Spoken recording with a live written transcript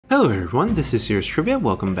Hello everyone, this is Serious Trivia.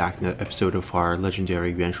 Welcome back to another episode of our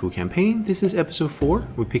legendary Yuan Shu campaign. This is episode 4.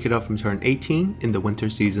 We pick it up from turn 18 in the winter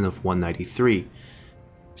season of 193.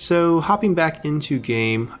 So hopping back into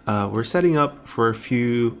game, we're setting up for a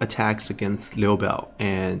few attacks against Liu Biao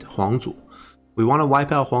and Huangzu. We want to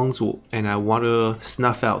wipe out Huangzu and I want to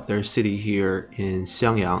snuff out their city here in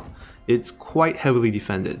Xiangyang. It's quite heavily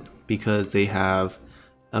defended because they have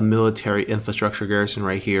a military infrastructure garrison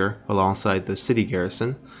right here alongside the city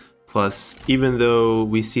garrison. Plus, even though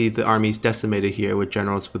we see the armies decimated here with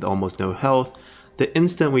generals with almost no health, the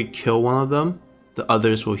instant we kill one of them, the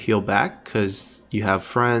others will heal back because you have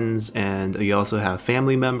friends and you also have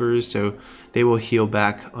family members, so they will heal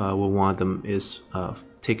back when one of them is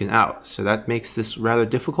taken out. So that makes this rather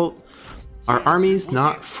difficult. Our army is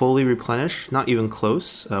not fully replenished, not even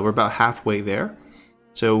close. We're about halfway there.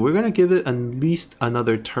 So we're going to give it at least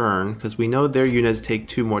another turn because we know their units take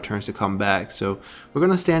 2 more turns to come back. So we're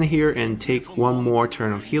going to stand here and take 1 more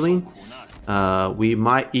turn of healing. We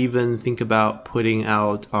might even think about putting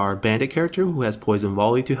out our bandit character who has poison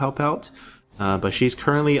volley to help out. But she's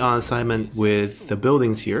currently on assignment with the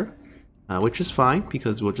buildings here, which is fine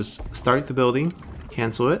because we'll just start the building,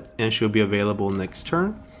 cancel it, and she'll be available next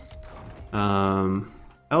turn.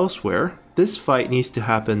 Elsewhere, this fight needs to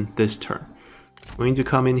happen this turn. We need to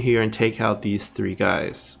come in here and take out these 3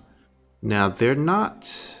 guys. Now, they're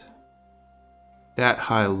not that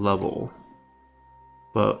high level,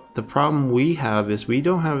 but the problem we have is we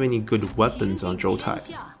don't have any good weapons on Zhou Tai.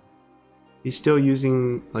 He's still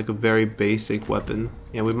using like a very basic weapon,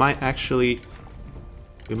 and we might actually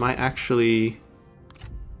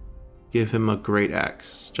give him a great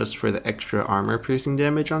axe just for the extra armor piercing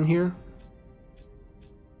damage on here.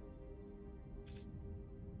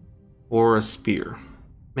 Or a spear.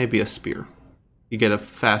 Maybe a spear. You get a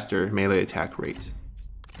faster melee attack rate.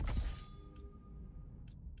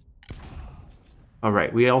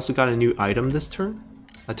 Alright, we also got a new item this turn.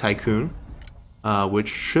 A tycoon. Which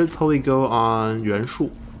should probably go on Yuan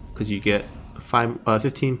Shu. Because you get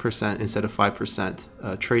 15% instead of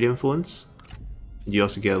 5% trade influence. You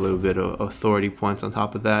also get a little bit of authority points on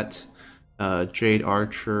top of that. Jade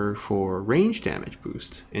Archer for range damage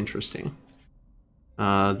boost. Interesting.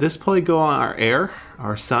 This probably go on our heir,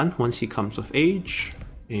 our son, once he comes of age,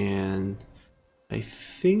 and I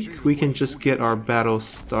think we can just get our battle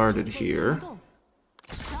started here.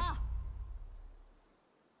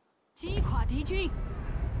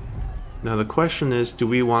 Now the question is, do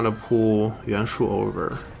we want to pull Yuan Shu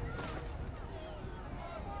over?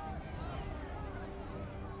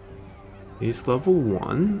 He's level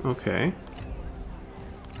 1, okay.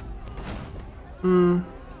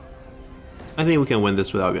 I think we can win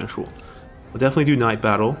this without Yuan Shu. We'll definitely do night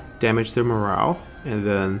battle, damage their morale, and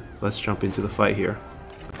then let's jump into the fight here.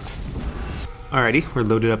 Alrighty, we're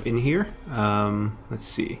loaded up in here. Let's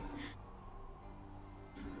see.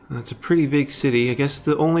 That's a pretty big city. I guess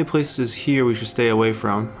the only places here we should stay away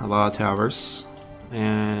from. A lot of towers.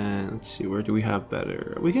 And let's see, where do we have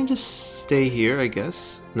better? We can just stay here, I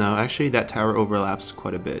guess. No, actually that tower overlaps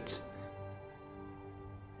quite a bit.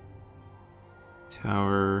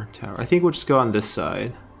 Tower. I think we'll just go on this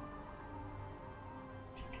side.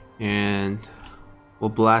 And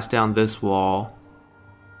we'll blast down this wall.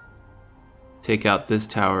 Take out this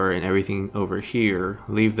tower and everything over here.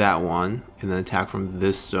 Leave that one. And then attack from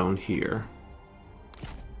this zone here.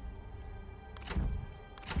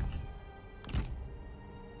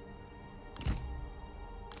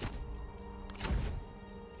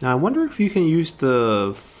 Now I wonder if you can use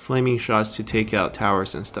the flaming shots to take out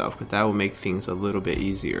towers and stuff, but that will make things a little bit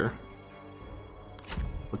easier.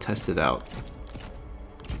 We'll test it out.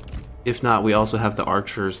 If not, we also have the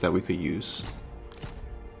archers that we could use.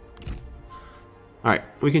 Alright,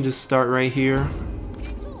 we can just start right here.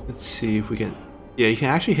 Let's see if we can... Yeah, you can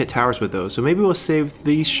actually hit towers with those, so maybe we'll save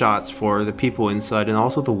these shots for the people inside and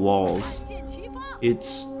also the walls.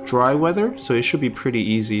 It's dry weather, so it should be pretty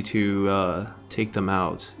easy to take them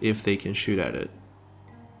out if they can shoot at it.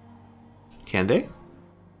 Can they?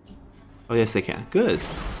 Oh yes they can. Good.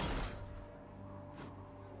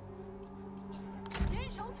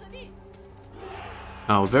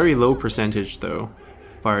 Oh, very low percentage though.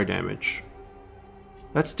 Fire damage.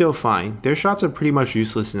 That's still fine. Their shots are pretty much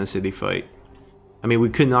useless in a city fight. I mean, we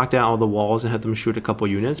could knock down all the walls and have them shoot a couple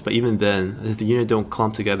units, but even then, if the unit don't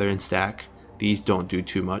clump together and stack, these don't do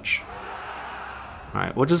too much.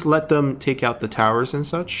 Alright, we'll just let them take out the towers and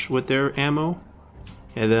such with their ammo.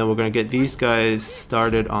 And then we're going to get these guys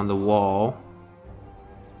started on the wall.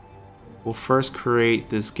 We'll first create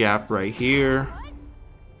this gap right here.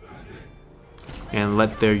 and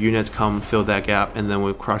let their units come fill that gap, and then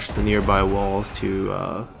we'll crush the nearby walls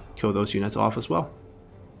to kill those units off as well.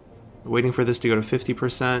 We're waiting for this to go to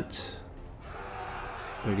 50%.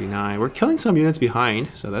 39. We're killing some units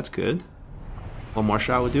behind, so that's good. One more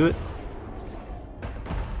shot will do it.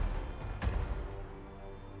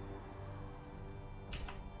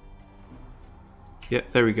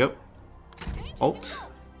 Yep, there we go. Alt.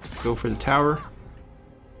 Go for the tower.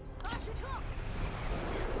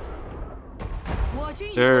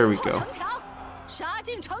 There we go.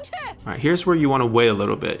 Alright, here's where you want to wait a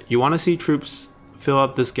little bit. You want to see troops fill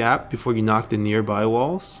up this gap before you knock the nearby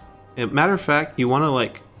walls. And matter of fact, you want to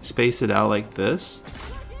like space it out like this,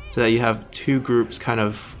 so that you have two groups kind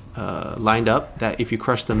of lined up, that if you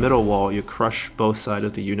crush the middle wall, you crush both sides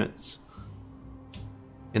of the units.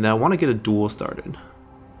 And then I want to get a duel started.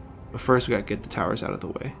 But first we gotta get the towers out of the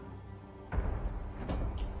way.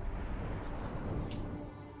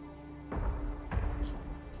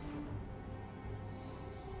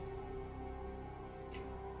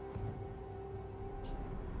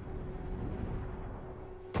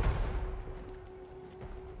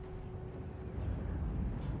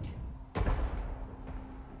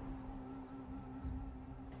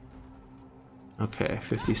 Okay,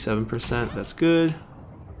 57%, that's good.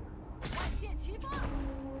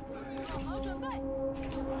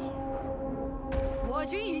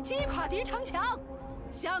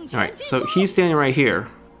 Alright, so he's standing right here.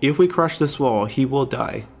 If we crush this wall, he will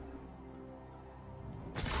die.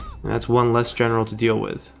 And that's one less general to deal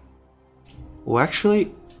with. Well,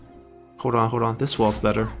 actually, hold on, this wall's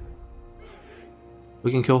better.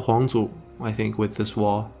 We can kill Huangzu, I think, with this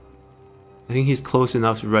wall. I think he's close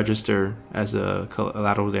enough to register as a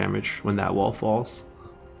collateral damage when that wall falls.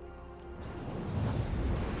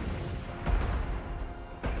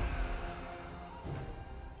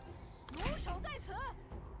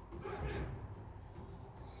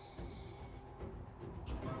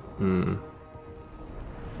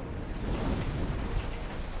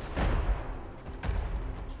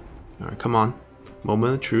 Alright, come on.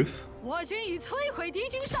 Moment of truth.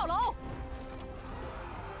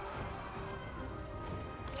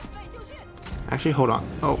 Actually, hold on.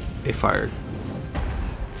 Oh, it fired.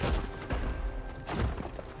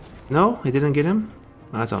 No, it didn't get him?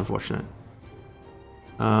 That's unfortunate.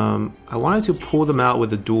 I wanted to pull them out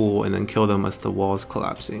with a duel and then kill them as the wall is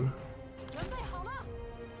collapsing.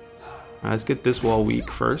 Let's get this wall weak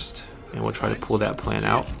first, and we'll try to pull that plan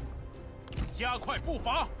out.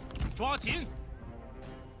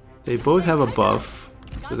 They both have a buff,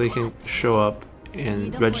 so they can show up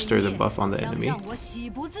and register the buff on the enemy.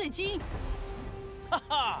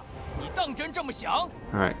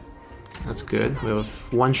 Alright, that's good. We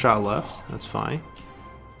have one shot left, that's fine.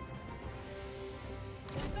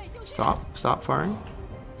 Stop firing.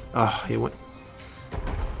 Ah, it went.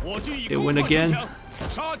 It went again.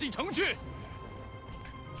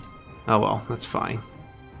 Oh well, that's fine.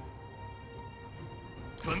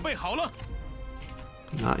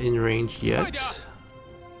 Not in range yet.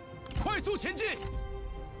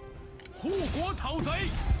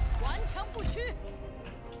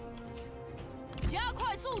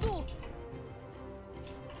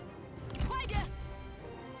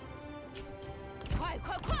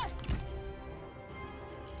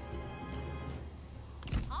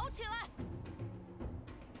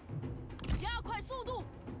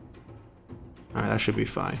 Alright, that should be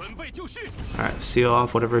fine. Alright, seal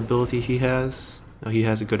off whatever ability he has. Oh, he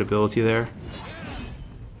has a good ability there.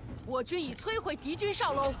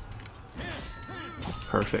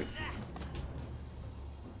 Perfect.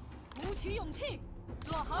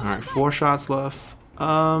 Alright, 4 shots left.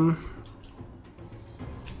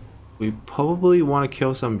 We probably want to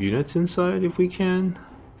kill some units inside if we can.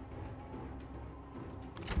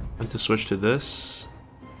 I have to switch to this.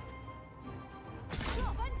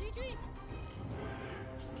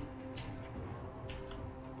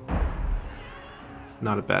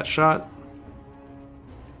 Not a bad shot.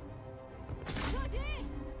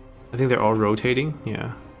 I think they're all rotating,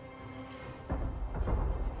 yeah.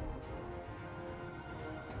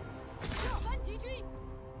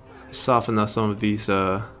 Soften up some of these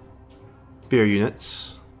spear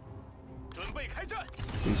units.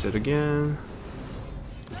 Use it again.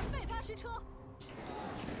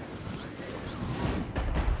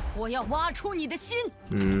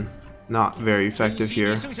 Not very effective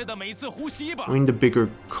here. We need a bigger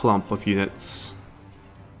clump of units.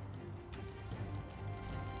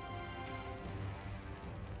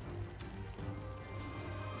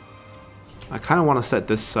 I kind of want to set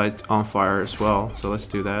this site on fire as well, so let's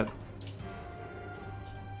do that.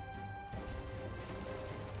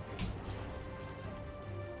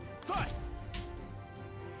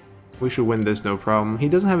 We should win this, no problem. He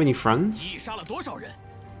doesn't have any friends.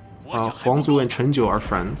 Huang Zu and Chen Jiu are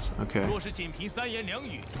friends. Okay. 若是仅凭3言2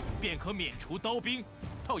语便可免除刀兵，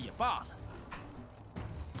倒也罢了。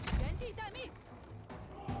原地待命。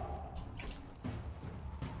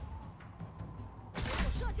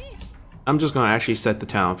射击。 I'm just gonna actually set the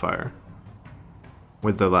town on fire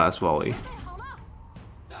with the last volley. 好了，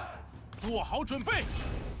做好准备。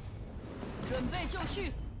准备就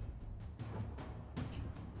绪。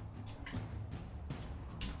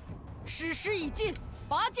矢师已尽，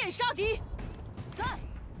拔剑杀敌。在。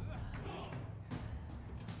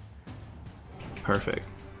 Perfect.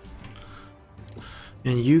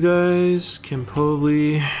 And you guys can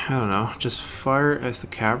probably, I don't know, just fire as the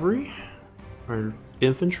cavalry or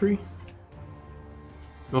infantry.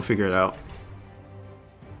 We'll figure it out.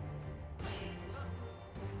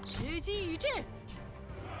 时机已至。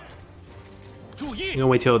注意 I'm gonna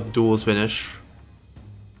wait till the duels finish.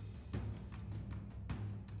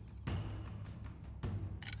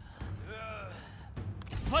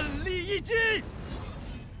 奋力一击。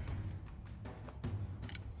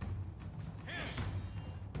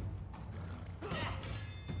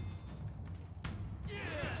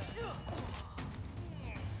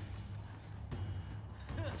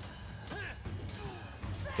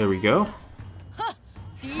 There we go. 哼，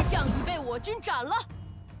敌将已被我军斩了。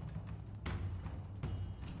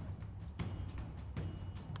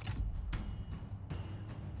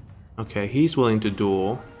 Okay, he's willing to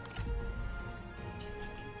duel.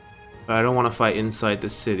 But I don't want to fight inside the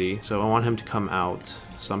city, so I want him to come out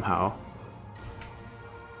somehow.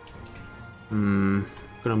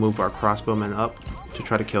 Gonna move our crossbowmen up to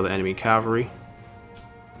try to kill the enemy cavalry.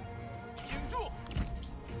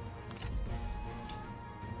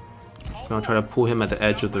 Gonna try to pull him at the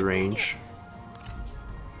edge of the range.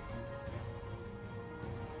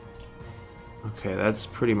 Okay, that's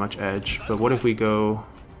pretty much edge, but what if we go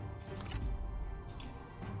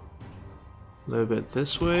a little bit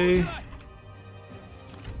this way?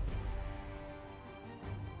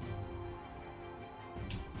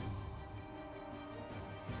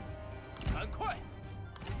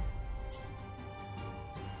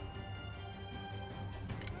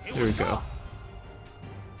 There we go.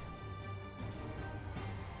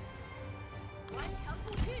 顽强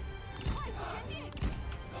不屈，快速前进，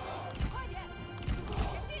快点，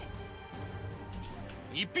前进，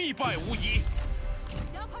你必败无疑。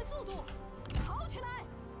加快速度，跑起来，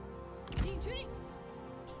进军，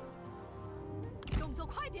动作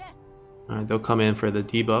快点。 Alright, they'll come in for the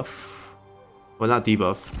debuff. Well, not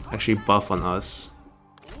debuff, actually buff on us.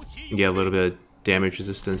 And get a little bit of damage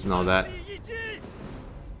resistance and all that.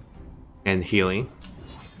 And healing.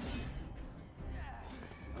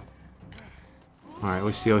 Alright,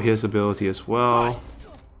 we steal his ability as well.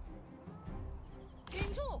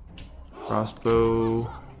 挺住， Crossbow.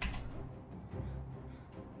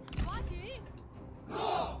 抓紧，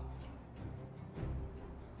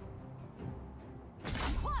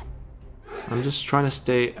快， I'm just trying to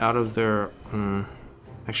stay out of their...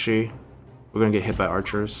 Actually, we're gonna get hit by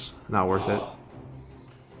archers. Not worth it.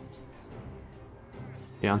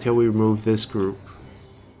 Yeah, until we remove this group.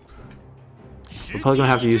 We're probably gonna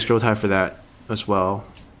have to use Zhoutai for that as well.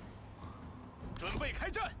 准备开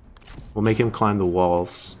战。 We'll make him climb the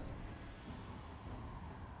walls.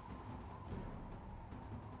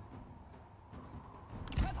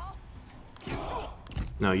 快跑，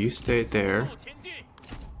 No, you stay there. 前进。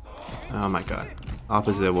 Oh my god.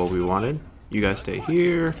 Opposite of what we wanted. You guys stay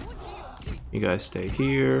here. You guys stay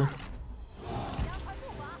here. 加快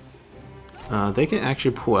步伐， They can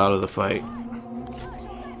actually pull out of the fight. 射手在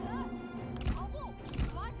此，跑步，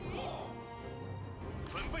抓紧，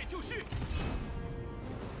 准备就绪。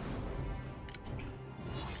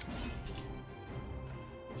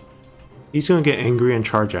 He's gonna get angry and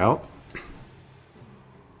charge out.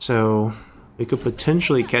 So we could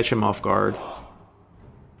potentially catch him off guard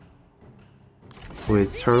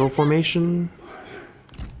with turtle formation.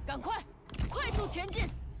 赶快，快速前进，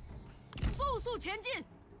速速前进，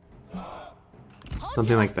跑起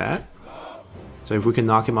Something 来 like that. So if we can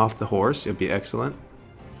knock him off the horse, it'd be excellent.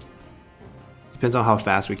 Depends on how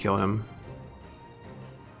fast we kill him.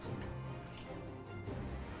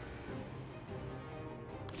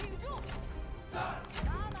 挺住，打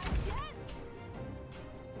满前，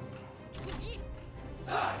注意，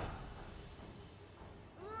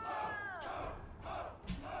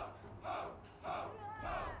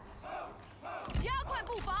加快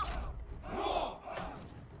步伐，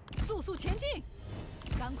速速前进，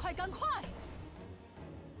赶快赶快，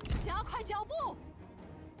加快脚步，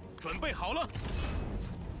准备好了。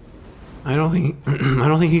 I don't think I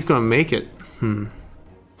don't think he's gonna make it. Going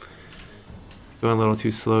a little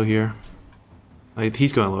too slow here. Like,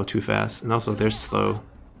 he's going a little too fast, and also they're slow.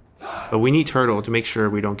 But we need Turtle to make sure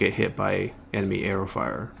we don't get hit by enemy arrow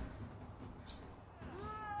fire.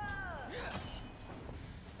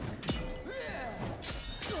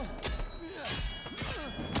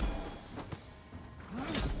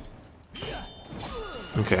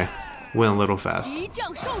 Okay, went a little fast.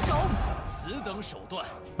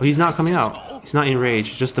 Oh, he's not coming out. He's not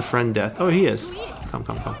enraged, just the friend death. Oh, he is. Come,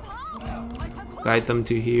 come, come. Guide them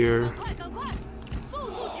to here.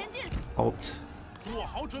 Alt.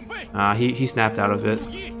 He snapped out of it.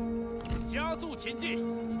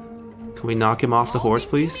 Can we knock him off the horse,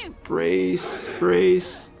 please? Brace,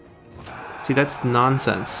 brace. See, that's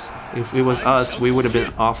nonsense. If it was us, we would have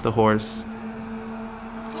been off the horse.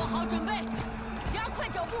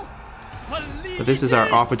 But this is our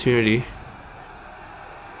opportunity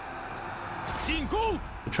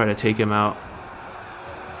to try to take him out.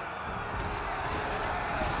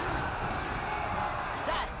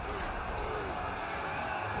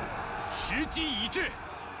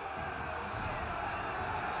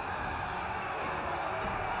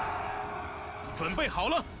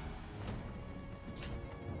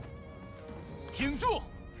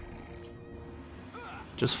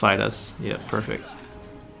 Just fight us. Yeah, perfect.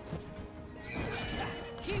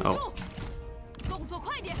 Oh.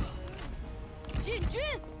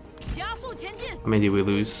 How many did we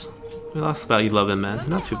lose? We lost about 11 men.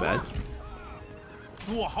 Not too bad.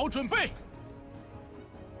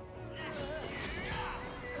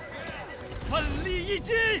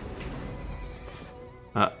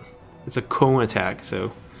 It's a cone attack,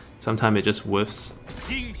 so sometimes it just whiffs.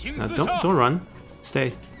 No, don't run.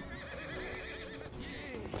 Stay.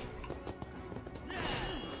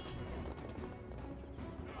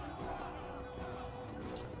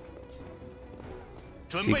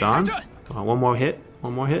 Is he gone? Come on, one more hit.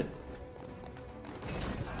 One more hit.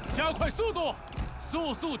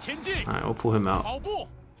 Alright, we'll pull him out.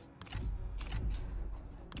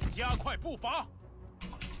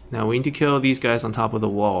 Now we need to kill these guys on top of the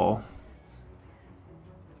wall.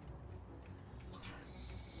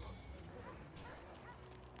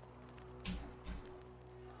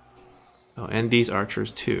 Oh, and these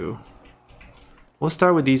archers too. We'll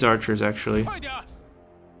start with these archers actually.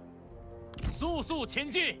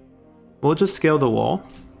 We'll just scale the wall.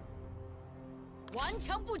 I'm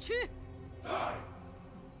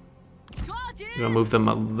gonna move them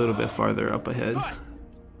a little bit farther up ahead.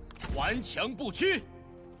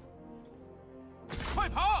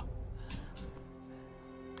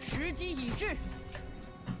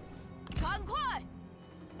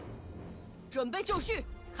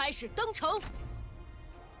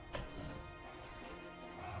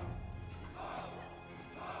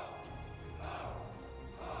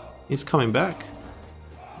 He's coming back.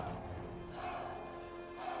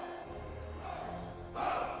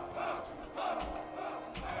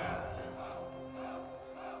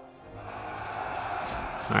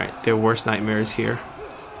 Alright, their worst nightmare is here.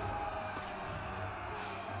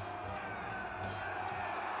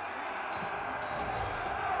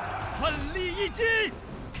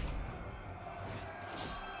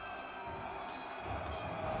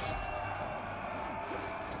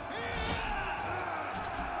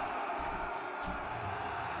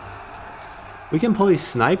 We can probably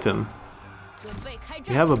snipe him.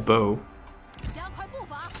 We have a bow.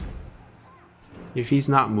 If he's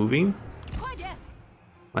not moving,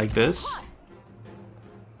 like this,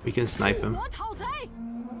 we can snipe him.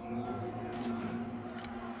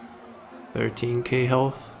 13k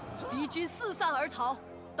health.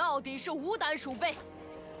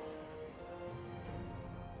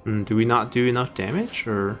 Do we not do enough damage,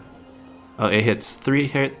 or? Oh, it hits. Three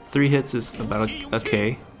hits is about a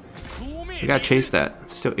K. We gotta chase that.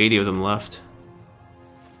 There's still 80 of them left.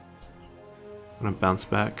 I'm gonna bounce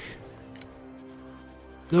back.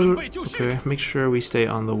 No, okay, make sure we stay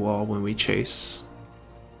on the wall when we chase.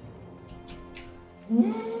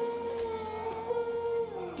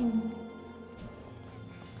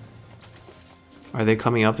 Are they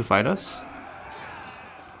coming up to fight us?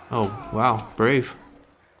 Oh, wow, brave.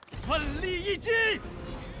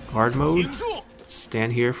 Guard mode.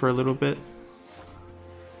 Stand here for a little bit.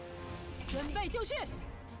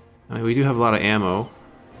 I mean, we do have a lot of ammo.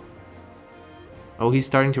 Oh, he's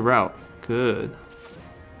starting to rout. Good.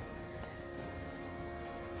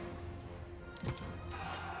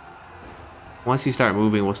 Once he start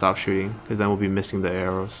moving, we'll stop shooting, because then we'll be missing the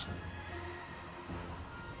arrows.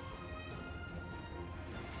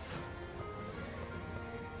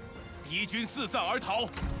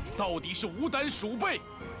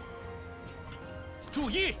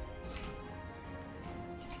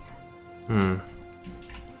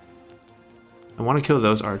 I want to kill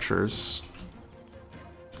those archers.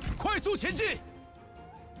 快速前进！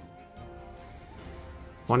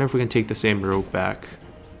 Wonder if we can take the same road back.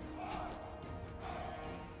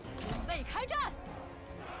 准备开战，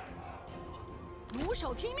弩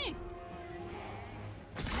手听命，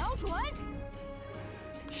瞄准。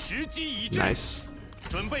时机已至， Nice.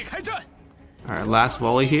 准备开战。 Alright, last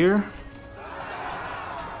volley here.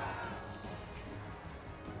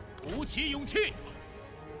 鼓起勇气，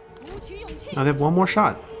 鼓起勇气， Now they have one more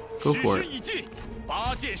shot. Go 时 for 势 it. 已尽，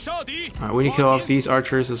拔剑杀敌。 Alright, we need to kill off these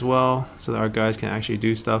archers as well so that our guys can actually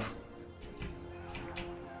do stuff.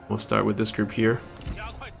 We'll start with this group here.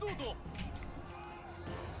 加快速度，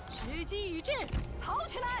 时机已至，跑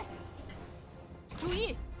起来！注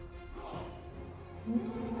意，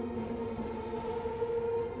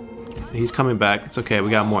 He's coming back. It's okay.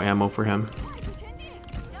 We got more ammo for him. 快速前进，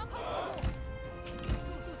加快速度，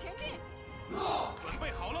速速前进。 准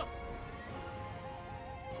备好了。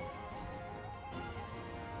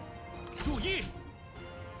注意，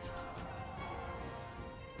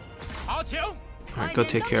爬墙， Alright, go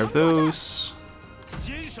take care of those.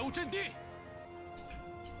 坚守阵地。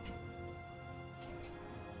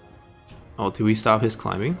 Oh, do we stop his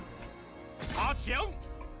climbing? 爬墙，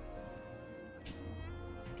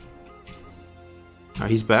 Alright,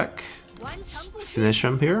 he's back. 顽强不屈， Finish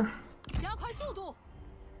him here. 加快速度，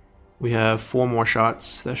 We have 4 more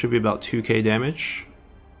shots. That should be about 2k damage.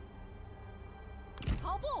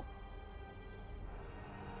 跑步，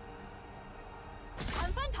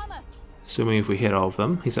砍翻他们。 Assuming if we hit all of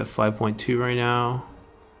them. He's at 5.2 right now.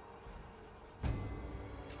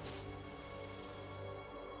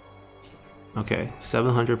 Okay,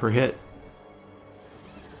 700 per hit.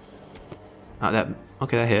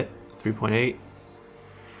 Okay, that hit. 3.8.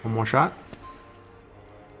 One more shot.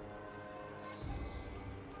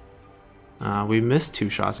 We missed 2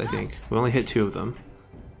 shots, I think. We only hit 2 of them.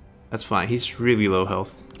 That's fine. He's really low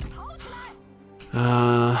health. 跑起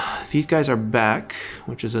来！ These guys are back,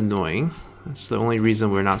 which is annoying. That's the only reason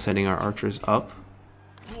we're not sending our archers up.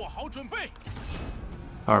 做好准备。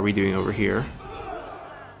 How are we doing over here?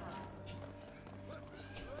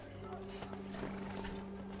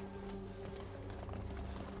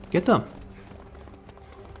 Get them.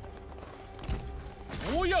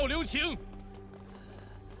 不要留情，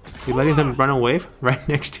 You're letting them run away right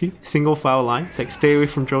next to you. Single file line. It's like, stay away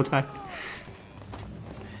from Jotai.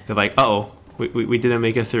 They're like, uh-oh. We didn't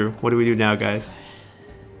make it through. What do we do now, guys?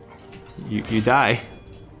 You die.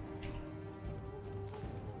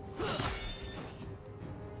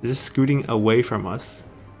 They're just scooting away from us.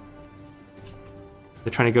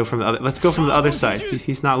 They're trying to go from the other. Let's go from the other side.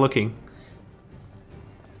 He's not looking.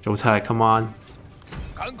 Jotai, come on.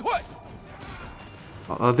 赶快！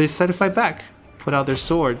 Oh, they decided to fight back. Put out their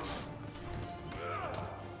swords.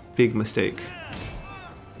 Big mistake.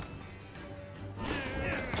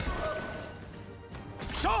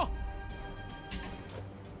 杀！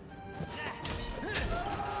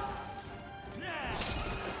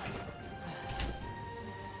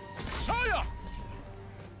 杀呀！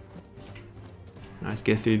 Let's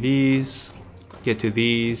get through these. Get to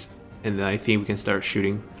these. And then I think we can start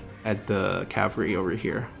shooting at the cavalry over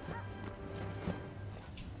here.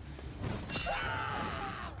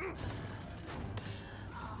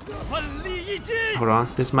 Hold on,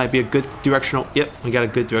 this might be a good directional. Yep, we got a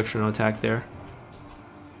good directional attack there.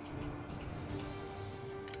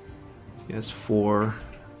 Yes, 4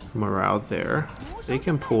 morale there. They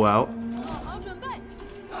can pull out. 做好准备，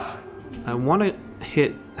 I want to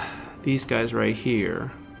hit these guys right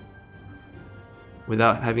here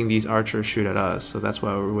without having these archers shoot at us, so that's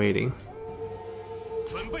why we're waiting.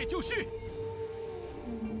 准备就绪，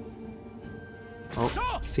 Oh,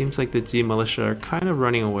 seems like the Z militia are kind of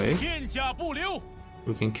running away. 片甲不留，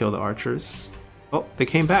 We can kill the archers. Oh, they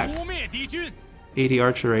came back. 扑灭敌军。 80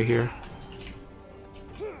 archer right here.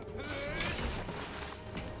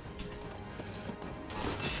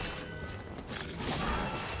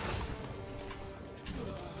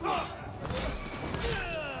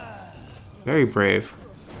 Very brave.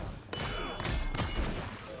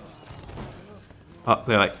 Oh,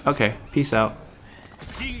 they're like, okay, peace out.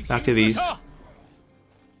 进 Back 行 to 厮 these. 杀。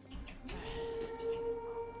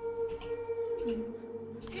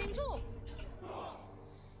 挺住！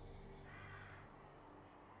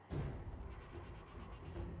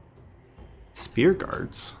 Spear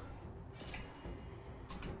guards.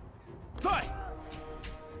 在，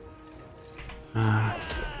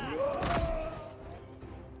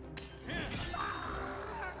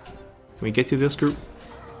 Can we get to this group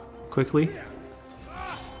quickly?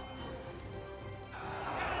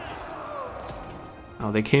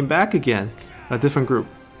 Oh, they came back again. A different group.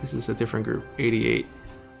 This is a different group. 88.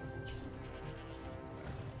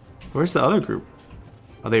 Where's the other group?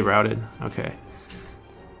 Oh, they routed. Okay.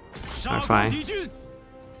 Alright, fine.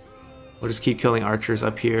 We'll just keep killing archers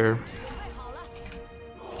up here.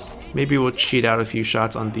 Maybe we'll cheat out a few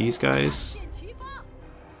shots on these guys.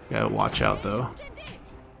 Gotta watch out though.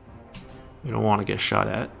 We don't want to get shot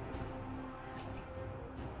at.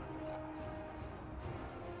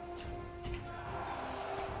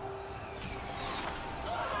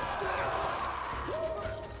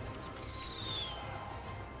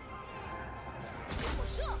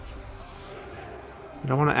 I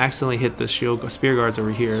don't want to accidentally hit the spear guards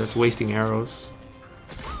over here. That's wasting arrows.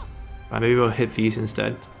 Maybe we'll hit these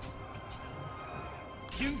instead.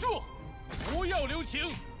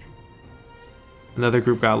 Another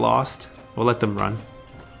group got lost. We'll let them run.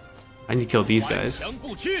 I need to kill these guys.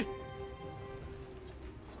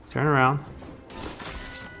 Turn around.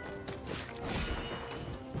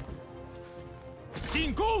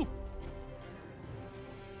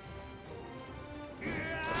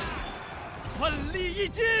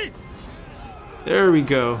 There we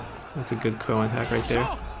go. That's a good co-attack right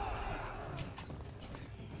there.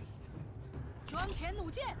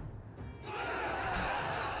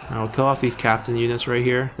 I'll kill off these captain units right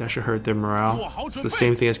here. That should hurt their morale. It's the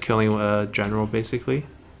same thing as killing a general, basically.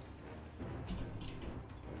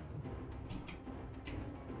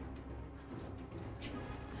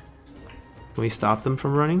 Can we stop them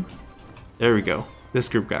from running? There we go. This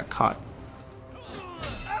group got caught.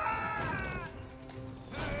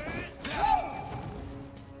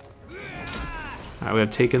 Alright, we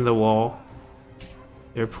have taken the wall.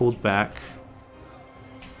 They're pulled back.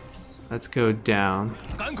 Let's go down.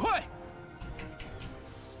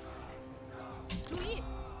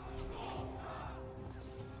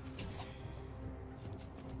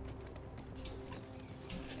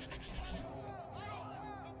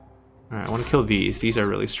 Alright, I want to kill these. These are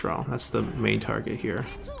really strong. That's the main target here.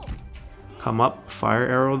 Come up, fire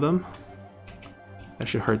arrow them. That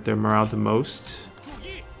should hurt their morale the most.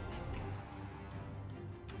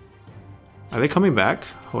 Are they coming back?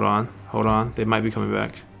 Hold on, hold on. They might be coming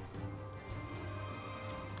back.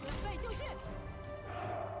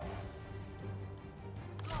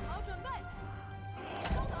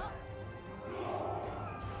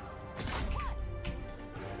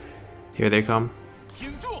 Here they come.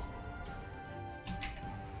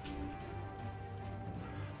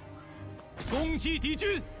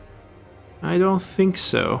 I don't think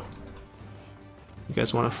so. You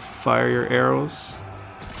guys want to fire your arrows?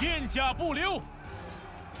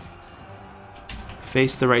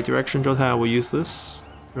 Face the right direction, Jota. We'll use this.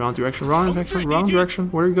 Wrong direction, wrong direction, wrong direction.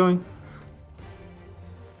 Where are you going?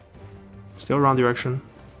 Still wrong direction.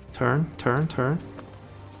 Turn, turn, turn.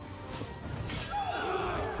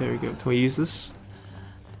 There we go. Can we use this?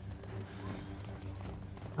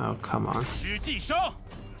 Oh, come on.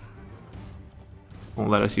 Won't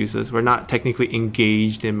let us use this. We're not technically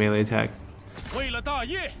engaged in melee attack.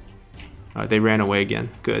 Alright, they ran away again.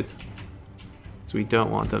 Good. So we don't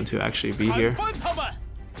want them to actually be here.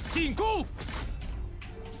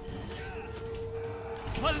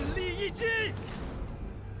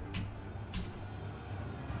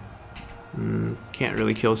 Can't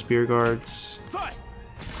really kill spear guards.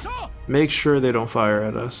 Make sure they don't fire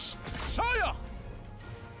at us.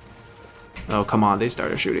 Oh, come on, they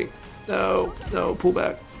started shooting. No, no, pull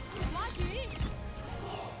back.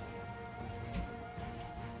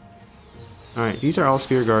 Alright, these are all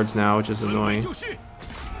spear guards now, which is annoying.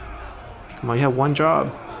 Come on, you have one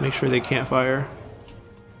job. Make sure they can't fire.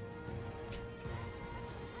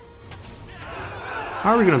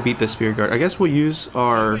 How are we gonna beat the spear guard? I guess we'll use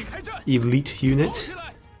our elite unit.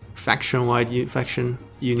 Faction-wide, faction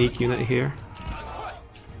unique unit here.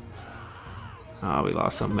 Oh, we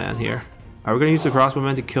lost some man here. Are we gonna use the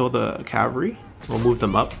crossbowmen to kill the cavalry? We'll move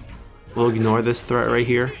them up. We'll ignore this threat right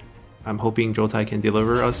here. I'm hoping Jotai can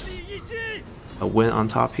deliver us a win on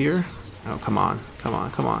top here. Oh, come on, come on,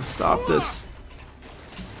 come on. Stop this.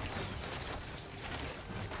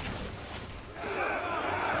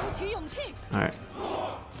 Alright.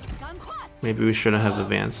 Maybe we shouldn't have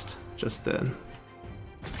advanced just then.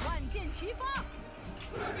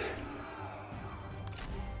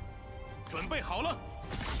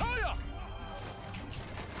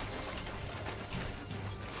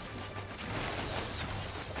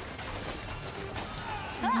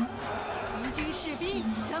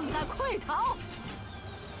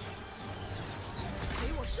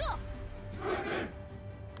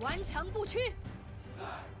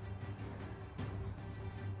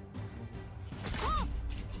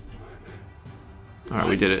 Alright,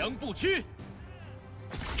 we did it.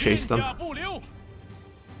 Chase them.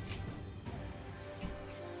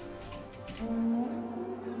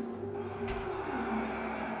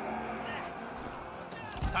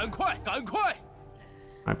 赶快，赶快！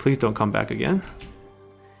 Alright, please don't come back again.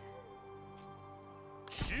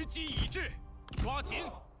 时机已至，抓紧，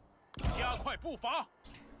加快步伐。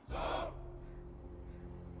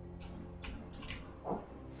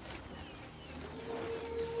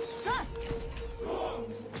在，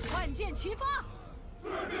万箭齐发。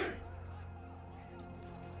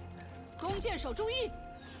弓箭手注意，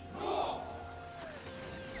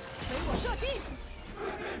随我射击。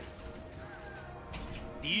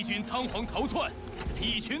敌军仓皇逃窜，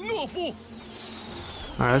一群懦夫。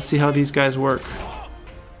 Alright, let's see how these guys work.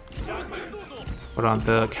 加快速度。 Hold on,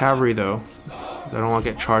 the cavalry though. I don't want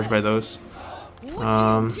to get charged by those. 鼓起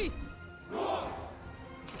勇气。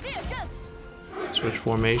列阵。 Switch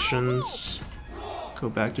formations. Go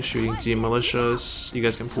back to shooting Z militias. You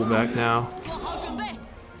guys can pull back now. 做好准备。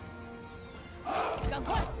赶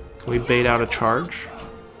快。 Can we bait out a charge?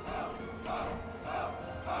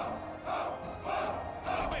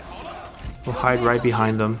 We'll hide right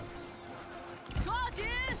behind them. 抓紧！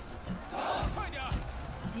快点！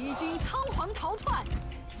敌军仓皇逃窜，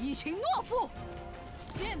一群懦夫，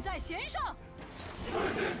箭在弦上。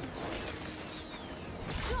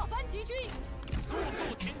射翻敌军！速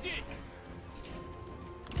速前进！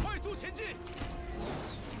快速前进！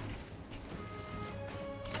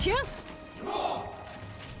停！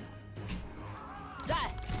在，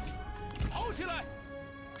跑起来！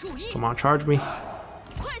注意， Come on, charge me.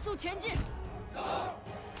 快速前进！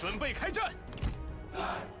准备开战！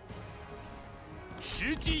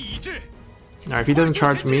时机已至， Alright, if he doesn't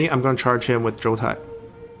charge me, I'm gonna charge him with Zhou Tai.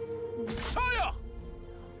 杀呀！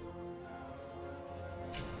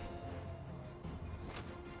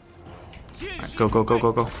 Alright, go, go, go,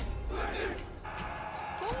 go, go.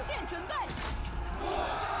 弓箭准备，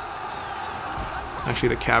 Actually,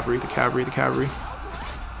 the cavalry, the cavalry, the cavalry.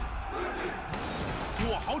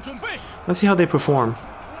 做好准备！ Let's see how they perform.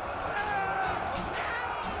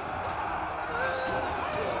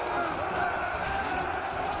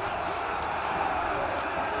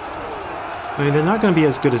 I mean, they're not going to be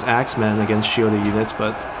as good as Axemen against shielded units,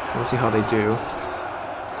 but we'll see how they do.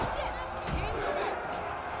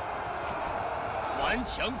 顽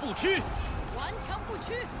强不屈，顽强不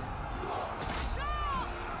屈。杀！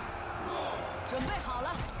准备好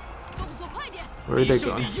了，动作快点， Where are 离 they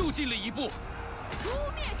胜 going? 利又近了一步。诛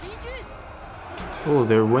灭敌军。 Oh,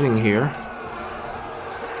 they're winning here.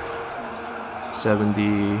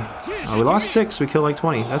 70. We lost 6. We killed like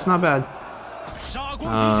 20. That's not bad. 杀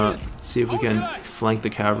光敌军， Let's see if we can flank the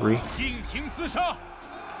cavalry. 尽情厮杀。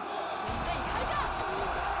开战！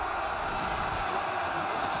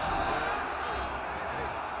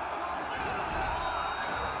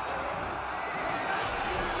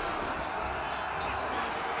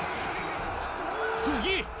注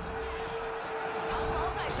意，长矛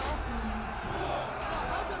在手，做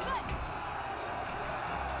好准备。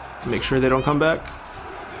 Make sure they don't come back.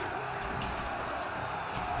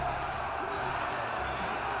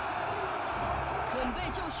 准备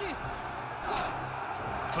就绪，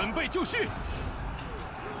准备就绪。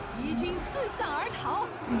敌军四散而逃，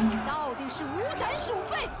到底是无胆鼠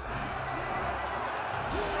辈。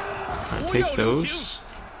 Alright, 不 take 要留情。 those.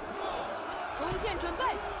 弓箭准备，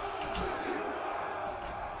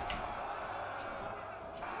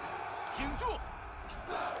挺住，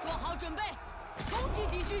做好准备，攻击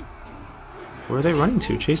敌军。 Where are they running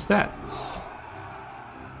to? Chase that.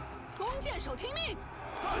 弓箭手听命，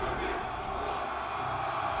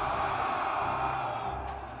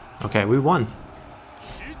 Okay, we won.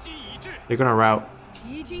 时机已至。 They're gonna rout.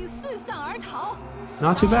 敌军四散而逃，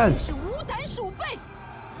 Not too 到 bad. 底是无胆鼠辈。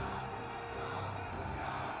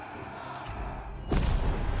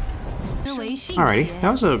 Alrighty,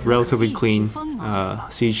 that was a relatively clean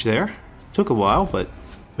siege there. Took a while, but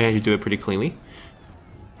managed to do it pretty cleanly.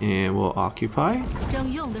 And we'll occupy.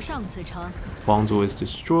 正用得上此城。 Guangzhou is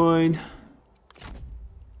destroyed.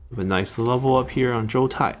 We have a nice level up here on Zhou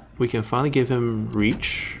Tai. We can finally give him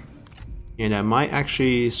reach. And I might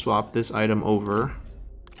actually swap this item over.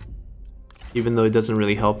 Even though it doesn't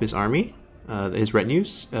really help his army, his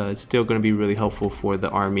retinues, it's still going to be really helpful for the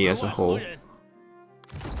army as a whole.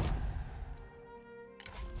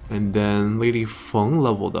 And then Lady Feng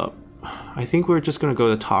leveled up. I think we're just going to go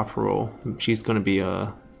the top role. She's going to be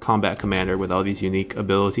a combat commander with all these unique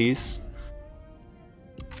abilities.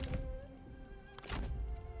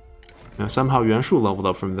 Now somehow Yuan Shu leveled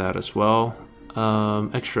up from that as well.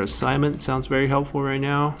 Extra assignment sounds very helpful right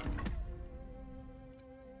now.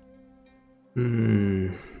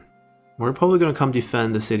 We're probably going to come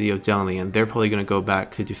defend the city of Jiangling, and they're probably going to go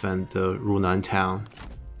back to defend the Runan town.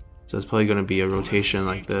 So it's probably going to be a rotation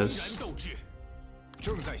like this.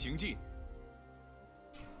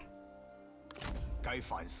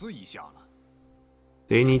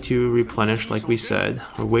 They need to replenish like we said.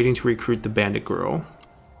 We're waiting to recruit the bandit girl.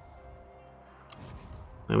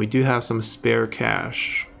 And we do have some spare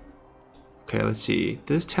cash. Okay, let's see.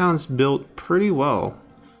 This town's built pretty well.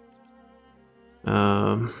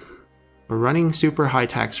 We're running super high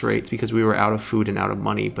tax rates because we were out of food and out of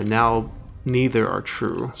money, but now neither are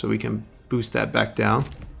true, so we can boost that back down.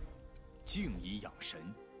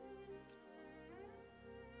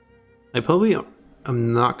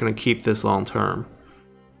 I'm not going to keep this long term.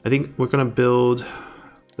 I think we're going to build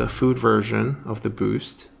the food version of the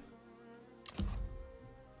boost.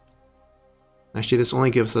 Actually, this only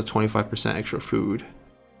gives us 25% extra food.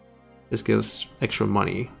 This gives extra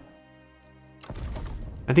money.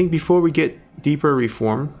 I think before we get deeper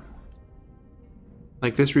reform,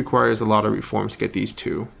 like this requires a lot of reforms to get these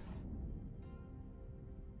two.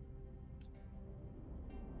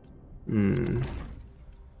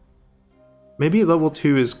 Maybe level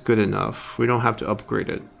 2 is good enough. We don't have to upgrade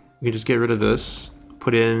it. We can just get rid of this.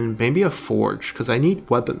 Put in maybe a forge, because I need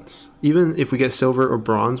weapons. Even if we get silver or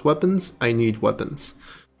bronze weapons, I need weapons.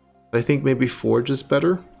 I think maybe forge is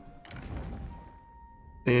better.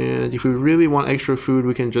 And if we really want extra food,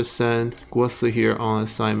 we can just send Guosi here on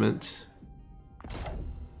assignment.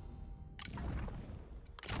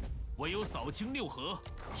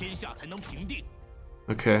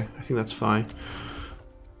 Okay, I think that's fine.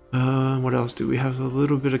 What else do we have? A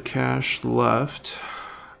little bit of cash left.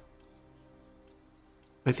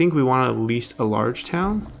 I think we want at least a large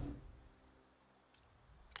town.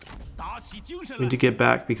 We need to get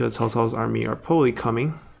back because Cao Cao's army are probably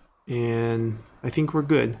coming. And I think we're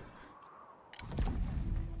good.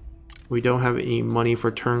 We don't have any money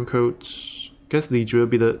for turncoats. I guess Li Jue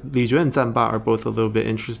and Zanba are both a little bit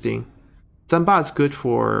interesting. Zanba is good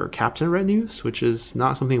for captain retinues, which is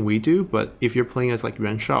not something we do, but if you're playing as like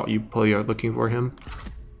Yuan Shao, you probably are looking for him.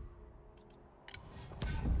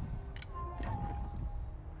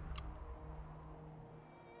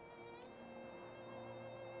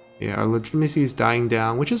 Yeah, our legitimacy is dying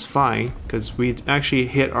down, which is fine, because we actually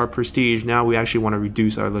hit our prestige. Now we actually want to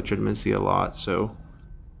reduce our legitimacy a lot, so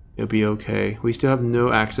it'll be okay. We still have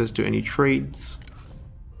no access to any trades,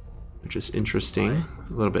 which is interesting.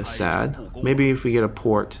 A little bit sad. Maybe if we get a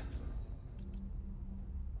port.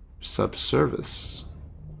 Subservice.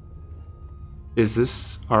 Is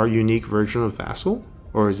this our unique version of vassal?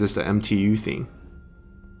 Or is this the MTU thing?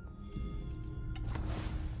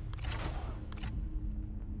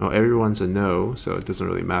 Oh, everyone's a no, so it doesn't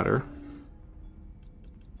really matter.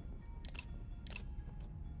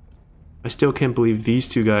 I still can't believe these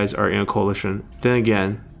two guys are in a coalition. Then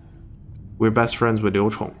again, we're best friends with Liu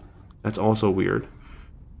Chong. That's also weird.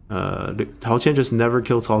 Tao Qian just never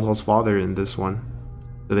killed Cao Cao's father in this one.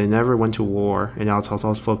 So they never went to war, and now Cao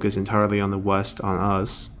Cao's focused entirely on the west, on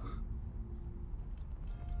us.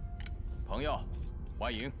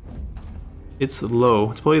 It's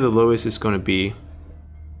low. It's probably the lowest it's going to be.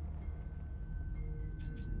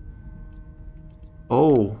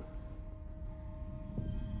 Oh.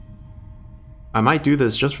 I might do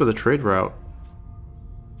this just for the trade route.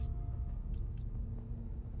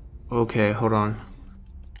 Okay, hold on.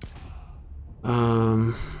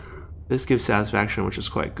 This gives satisfaction, which is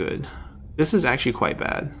quite good. This is actually quite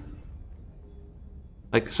bad.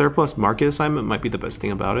 Like, surplus market assignment might be the best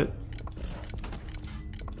thing about it.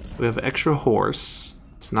 We have extra horse.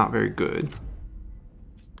 It's not very good.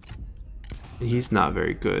 And he's not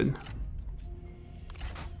very good.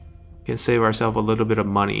 Can save ourselves a little bit of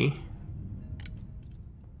money.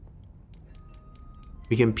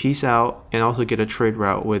 We can peace out and also get a trade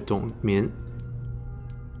route with Dongmin.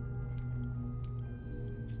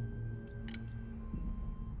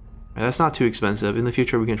 That's not too expensive. In the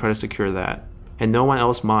future, we can try to secure that. And no one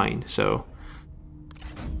else mind, so...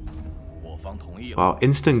 Wow,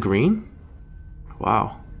 instant green?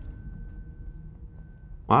 Wow.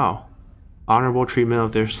 Wow. Honorable treatment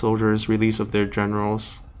of their soldiers, release of their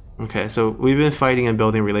generals. Okay, so we've been fighting and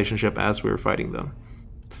building relationship as we were fighting them.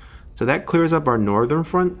 So that clears up our northern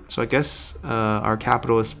front. So I guess our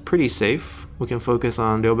capital is pretty safe. We can focus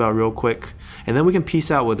on Liu Biao real quick. And then we can peace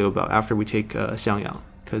out with Liu Biao after we take Xiangyang.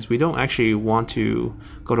 Because we don't actually want to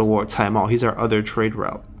go to war with Cai Mao. He's our other trade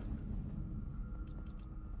route.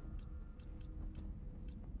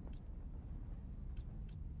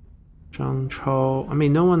 Zhang Chao. I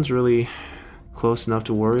mean, no one's really close enough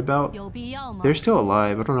to worry about. They're still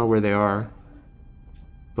alive. I don't know where they are.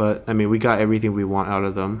 But, I mean, we got everything we want out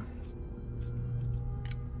of them.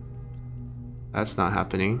 That's not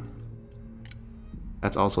happening.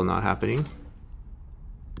 That's also not happening.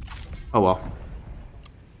 Oh well.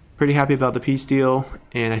 Pretty happy about the peace deal,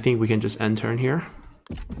 and I think we can just end turn here.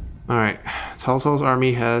 Alright, Cao Cao's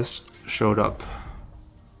army has showed up.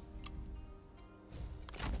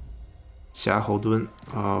 Xia Houdun,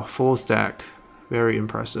 full stack. Very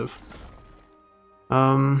impressive.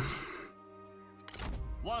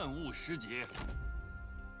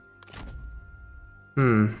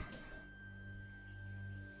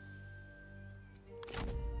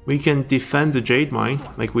 We can defend the Jade Mine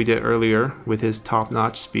like we did earlier with his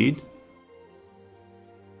top-notch speed.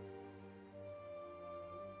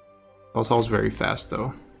 Cao Cao's very fast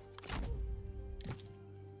though.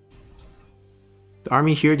 The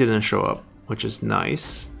army here didn't show up, which is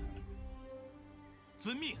nice.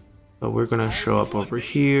 But we're gonna show up over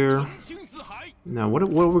here. Now what are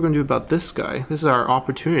we gonna do about this guy? This is our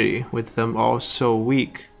opportunity with them all so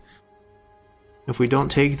weak. If we don't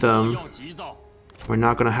take them, we're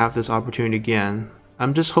not gonna have this opportunity again.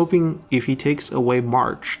 I'm just hoping if he takes away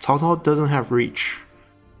March, Cao Cao doesn't have reach.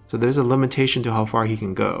 So there's a limitation to how far he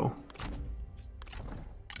can go.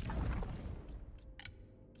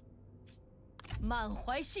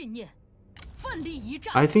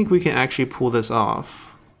 I think we can actually pull this off.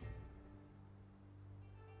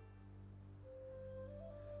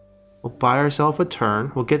 We'll buy ourselves a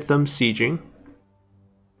turn. We'll get them sieging.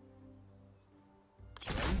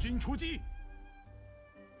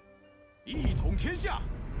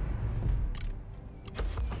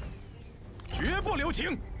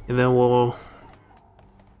 And then we'll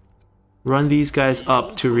run these guys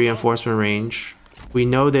up to reinforcement range. We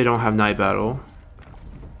know they don't have night battle.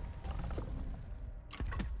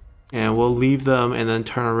 And we'll leave them and then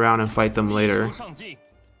turn around and fight them later.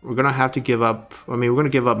 We're gonna have to give up, I mean, we're gonna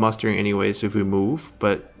give up mustering anyways if we move,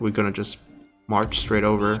 but we're gonna just march straight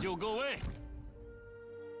over.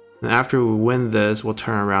 And after we win this, we'll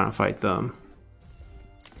turn around and fight them.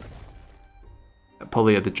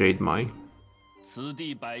 Probably at the Jade Mine.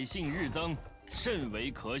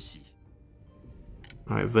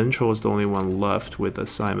 Alright, Ventral is the only one left with a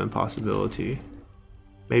Simon possibility.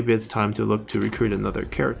 Maybe it's time to look to recruit another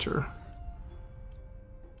character.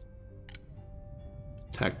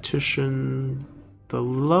 Tactician. The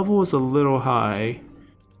level is a little high.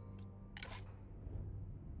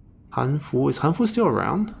 Hanfu. Is Hanfu still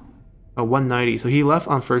around? Oh, 190. So he left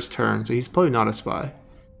on first turn, so he's probably not a spy.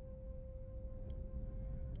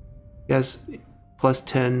 He has plus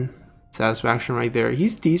 10 satisfaction right there.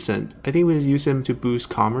 He's decent. I think we just use him to boost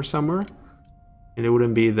commerce somewhere. And it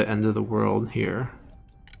wouldn't be the end of the world here.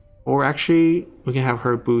 Or actually, we can have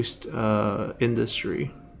her boost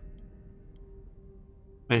industry.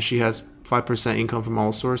 And she has 5% income from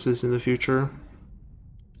all sources in the future.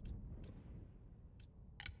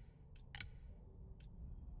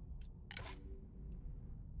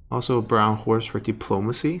 Also a brown horse for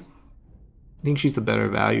diplomacy. I think she's the better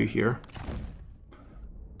value here.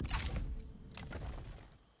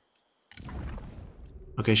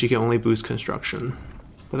 Okay, she can only boost construction.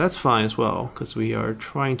 But that's fine as well, because we are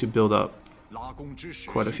trying to build up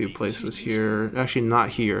quite a few places here. Actually, not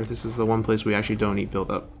here. This is the one place we actually don't need build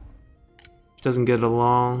up. She doesn't get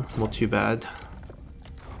along. Well, too bad.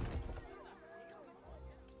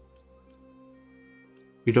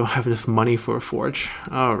 We don't have enough money for a forge.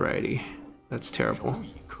 Alrighty. That's terrible.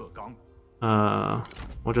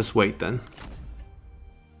 We'll just wait then.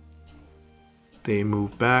 They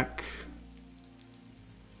move back.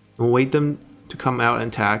 We'll wait them to come out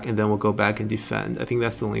and attack, and then we'll go back and defend. I think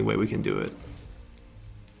that's the only way we can do it.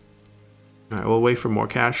 Alright, we'll wait for more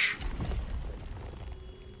cash.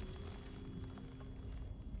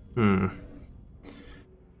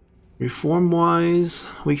 Reform-wise,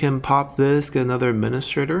 we can pop this, get another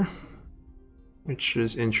administrator, which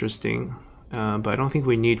is interesting, but I don't think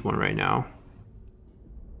we need one right now.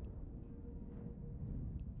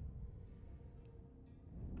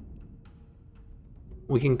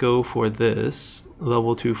 We can go for this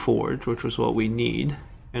level 2 forge, which was what we need,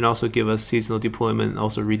 and also give us seasonal deployment and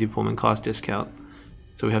also redeployment cost discount.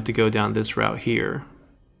 So we have to go down this route here.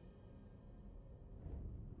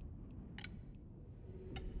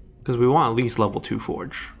 Because we want at least level 2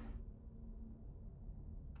 forge.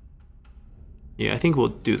 Yeah, I think we'll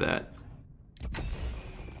do that.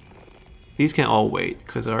 These can all wait,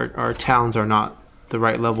 because our towns are not the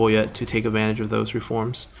right level yet to take advantage of those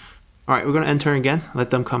reforms. Alright, we're going to end turn again, let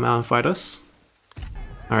them come out and fight us.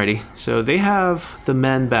 Alrighty, so they have the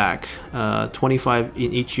men back, 25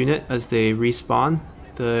 in each unit as they respawn.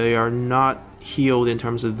 They are not healed in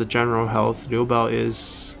terms of the general health. Liu Biao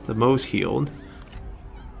is the most healed.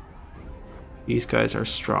 These guys are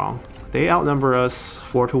strong. They outnumber us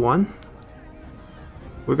 4-1.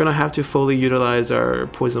 We're gonna have to fully utilize our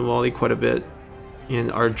poison volley quite a bit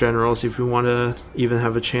in our generals if we want to even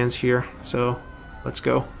have a chance here. So let's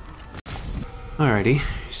go. Alrighty,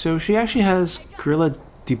 so she actually has guerrilla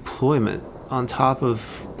deployment on top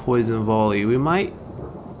of poison volley. We might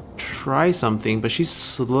try something, but she's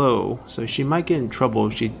slow, so she might get in trouble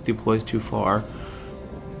if she deploys too far.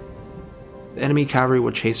 The enemy cavalry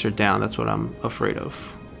will chase her down, that's what I'm afraid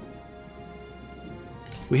of.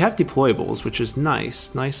 We have deployables, which is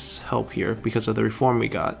nice. Nice help here because of the reform we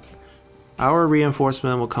got. Our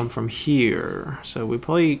reinforcement will come from here, so we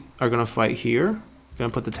probably are gonna fight here. Gonna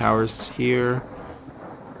put the towers here.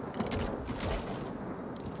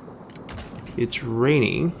 It's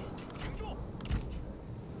raining.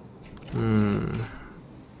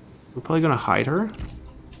 We're probably gonna hide her.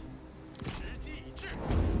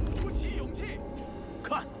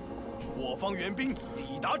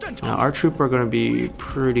 Now our troops are gonna be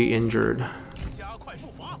pretty injured.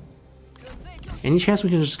 Any chance we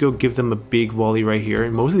can just go give them a big volley right here?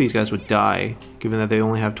 And most of these guys would die, given that they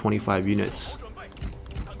only have 25 units.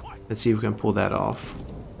 Let's see if we can pull that off.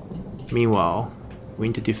 Meanwhile, we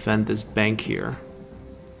need to defend this bank here.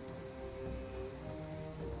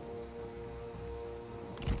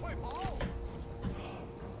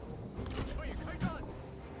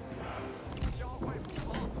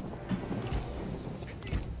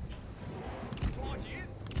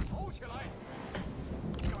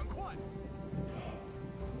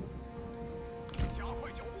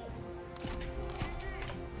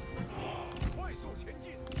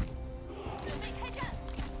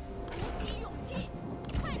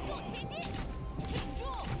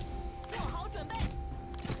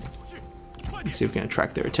 Let's see if we can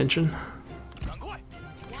attract their attention.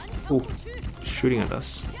 Ooh, shooting at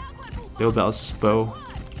us. Liu Biao's bow.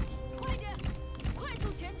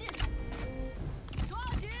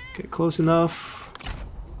 Get close enough.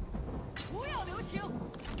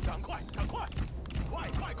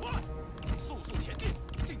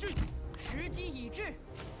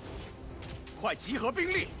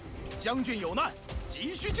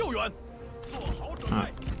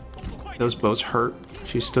 Those bows hurt.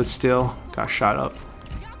 She stood still, got shot up.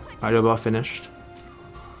 Liu Biao finished.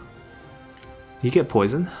 Did he get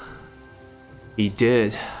poisoned? He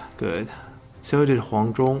did. Good. So did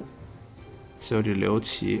Huang Zhong. So did Liu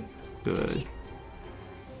Qi. Good.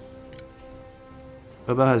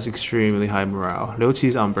 Liu Biao has extremely high morale. Liu Qi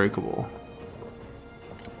is unbreakable.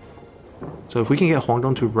 So if we can get Huang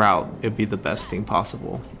Zhong to rout, it'd be the best thing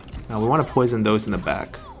possible. Now we want to poison those in the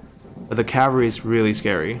back. But the cavalry is really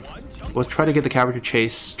scary. We'll try to get the cavalry to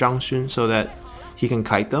chase Zhang Xun so that he can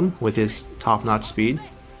kite them with his top-notch speed.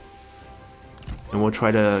 And we'll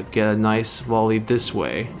try to get a nice volley this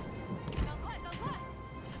way.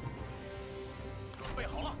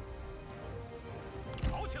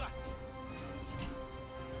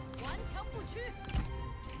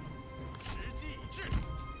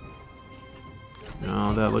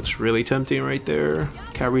 Oh, that looks really tempting right there.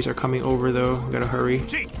 Cavalries are coming over though. We gotta hurry.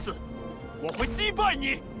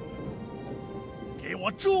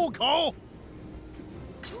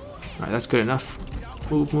 Alright, that's good enough.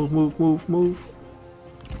 Move, move, move, move, move.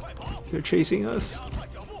 They're chasing us.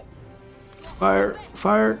 Fire,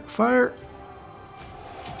 fire, fire.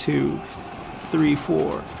 2, 3,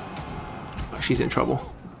 4. Oh, she's in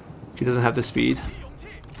trouble. She doesn't have the speed.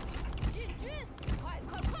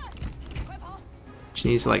 She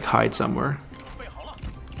needs to like hide somewhere.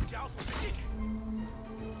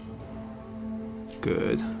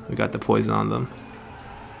 Good. We got the poison on them.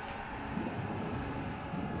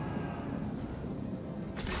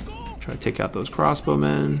 Try to take out those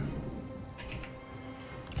crossbowmen.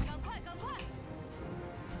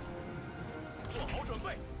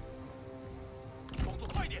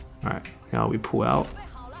 Alright, now we pull out.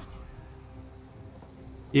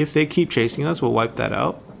 If they keep chasing us, we'll wipe that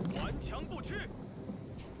out.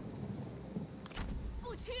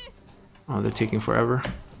 Oh, they're taking forever.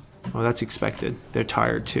 Oh, that's expected. They're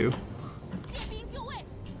tired too.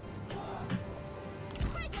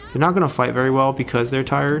 They're not going to fight very well because they're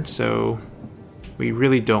tired, so we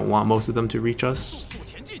really don't want most of them to reach us.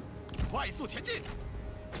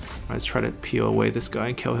 Let's try to peel away this guy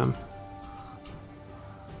and kill him.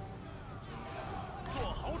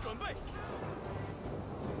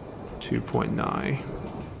 .9.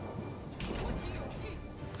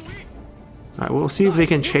 Alright, we'll see if they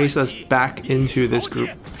can chase us back into this group.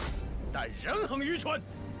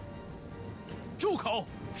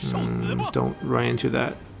 Don't run into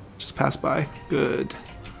that. Just pass by. Good.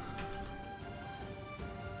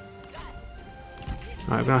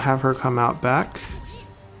 Alright, I'm gonna have her come out back.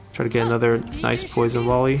 Try to get another nice poison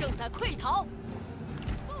volley.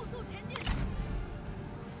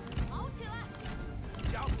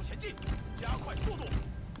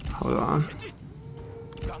 Hold on. 前进，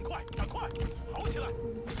赶快，赶快，跑起来，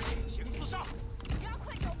尽情厮杀！加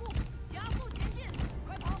快脚步，加速前进，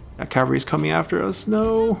快跑！ That cavalry's coming after us.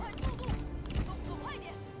 No. 快速度，动作快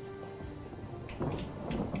点！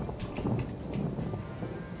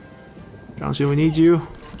 Jiang Shu, we need you.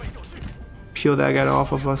 准备就绪， Peel that guy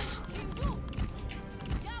off of us. 挺住，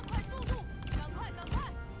加快速度，赶快，赶快，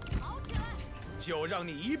跑起来！ 就让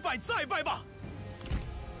你一败再败吧！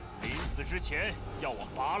临死之前，要我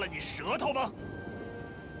拔了你舌头吗？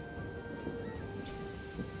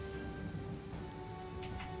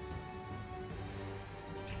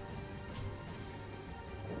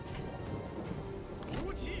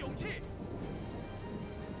鼓起勇气，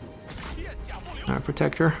片甲不留。 Alright,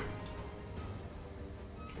 protect her.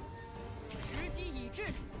 时机已至，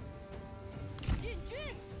进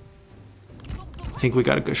军！动作 I think we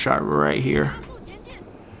got a good shot right here. 加速前进，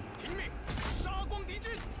听命，杀光敌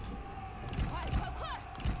军！快快快！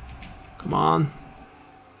 Come on.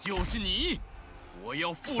 就是你，我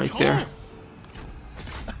要复 Right 仇！ there.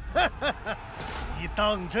 你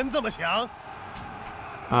当真这么强？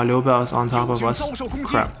 Liu Biao is on top 敌 of 军 us. 遭受攻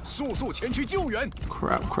击 Crap.，速速前去救援！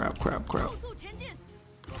 Crap, crap, crap, crap. 速速前进，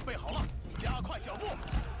准备好了，加快脚步！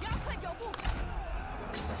加快脚步！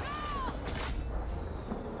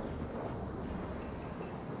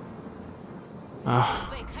 Ah,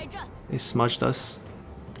 准备开战， they smudged us.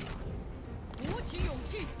 鼓起勇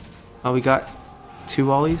气， Oh, we got 2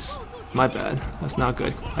 volleys? My bad. That's not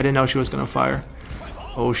good. I didn't know she was gonna fire.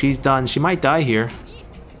 Oh, she's done. She might die here.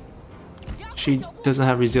 加快 She 脚步， doesn't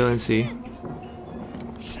have resiliency.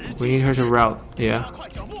 We need her to route. Yeah. 加快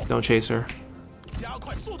脚步， Don't chase her. 加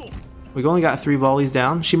快速度， We only got 3 volleys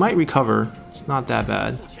down. She might recover. It's not that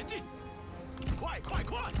bad. 速前进！快快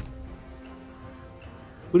快！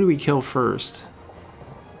 Who do we kill first?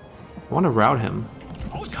 I want to route him.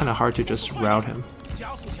 It's kind of hard to just route him.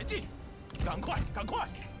 加速前进！赶快赶快！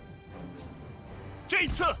这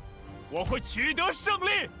次我会取得胜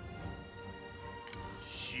利！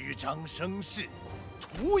虚张声势，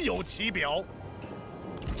徒有其表。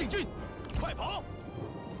进军，快跑！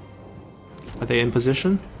 Are they in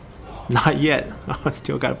position? Not yet. Oh,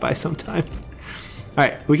 still gotta buy some time.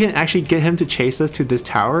 Alright, we can actually get him to chase us to this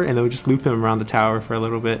tower and then we just loop him around the tower for a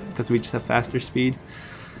little bit because we just have faster speed.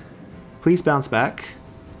 Please bounce back.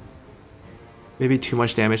 Maybe too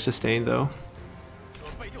much damage sustained though.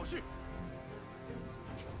 准备就绪，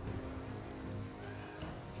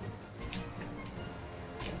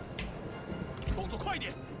动作快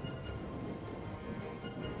点！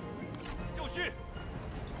就绪，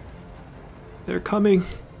 They're coming.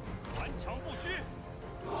 顽强不屈。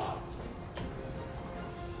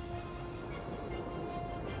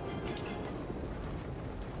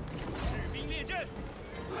士兵列阵，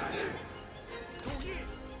注意，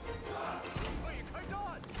准备开战！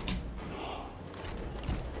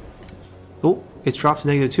 Oh, it drops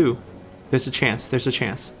 -2. There's a chance. There's a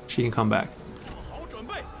chance. She can come back. 做好准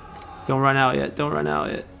备， Don't run out yet. Don't run out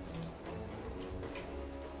yet.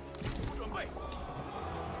 准备，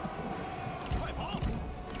快跑，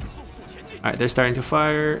速速前进， Alright, they're starting to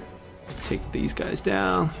fire. Take these guys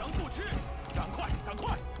down. 强不屈，赶快赶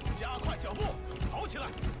快，加快脚步，跑起来，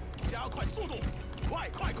加快速度，快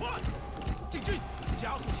快快，进军，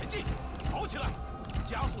加速前进，跑起来，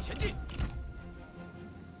加速前进，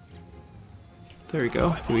 There we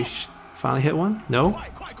go. Do we finally hit one? No? 快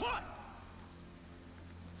快快！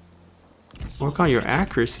 Work on your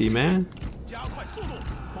accuracy, man. 加快速度，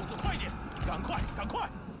动作快点，赶快赶快！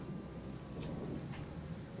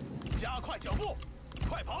加快脚步，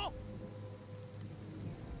快跑！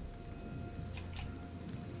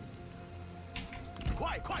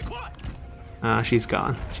 快快快！ Ah, she's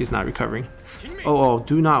gone. She's not recovering. Oh,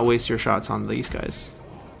 do not waste your shots on these guys.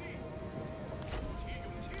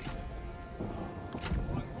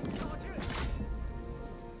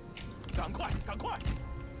 赶快赶快！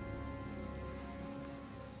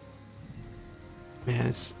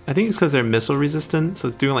 Man, I think it's because they're missile resistant, so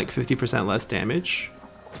it's doing like 50% less damage.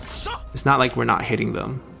 杀！ It's not like we're not hitting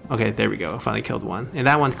them. Okay, there we go. Finally killed one. And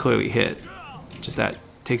that one clearly hit. Just that it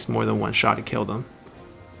takes more than one shot to kill them.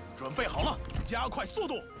 准备好了，加快速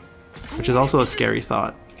度！ Which is also a scary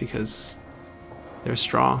thought, because they're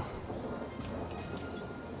strong.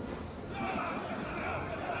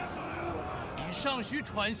 你尚需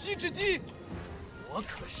喘息之机，我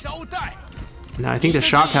可稍待。 Now I think the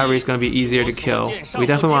shock cavalry is going to be easier to kill. We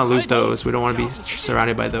definitely want to loot those. We don't want to be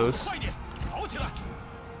surrounded by those. 快点，跑起来！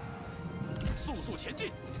速速前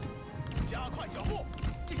进，加快脚步，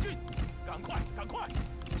进军，赶快赶快，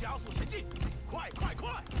加速前进，快快快，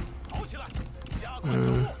跑起来，加快脚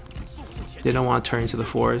步，速速前 They 进， don't want to turn into the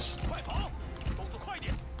forest. 快跑，动作快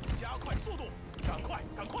点，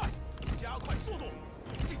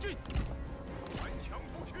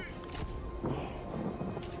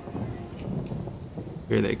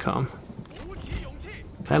 Here they come.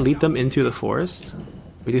 Can I lead them into the forest?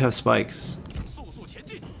 We do have spikes.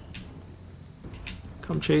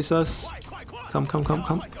 Come chase us. Come, come, come,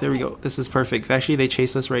 come. There we go. This is perfect. Actually, they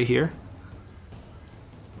chase us right here.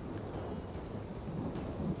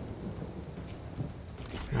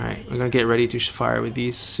 Alright, we're gonna get ready to fire with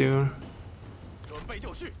these soon.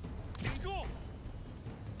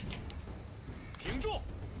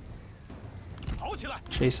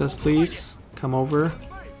 Chase us, please. Come over.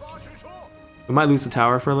 We might lose the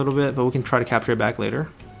tower for a little bit, but we can try to capture it back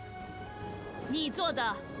later.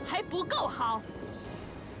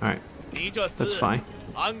 Alright, that's fine.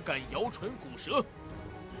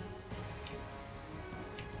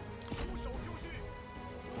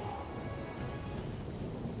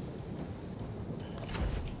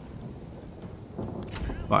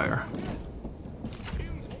 Fire.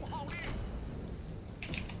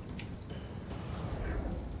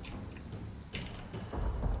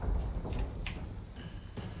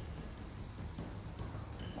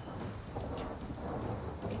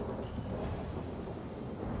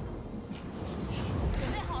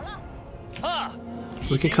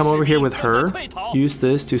 We can come over here with her, use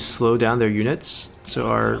this to slow down their units, so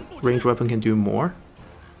our ranged weapon can do more.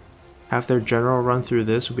 Have their general run through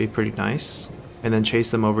this would be pretty nice, and then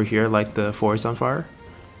chase them over here, light the forest on fire.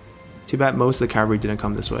 Too bad most of the cavalry didn't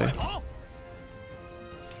come this way.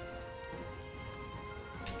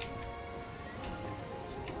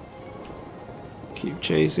 Keep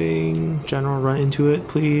chasing. General, run into it,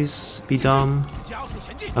 please. Be dumb.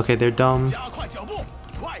 Okay, they're dumb.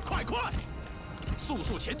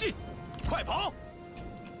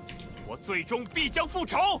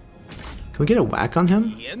 Can we get a whack on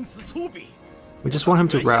him? We just want him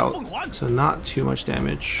to rout, so not too much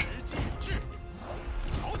damage.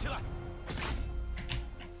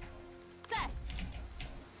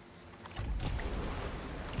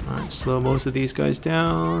 Alright, slow most of these guys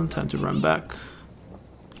down. Time to run back.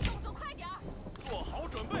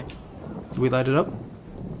 Do we light it up?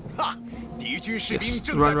 Yes,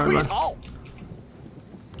 run, run, run.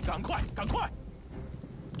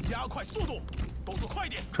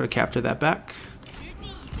 Try to capture that back.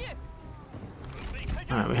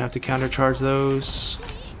 Alright, we have to countercharge those.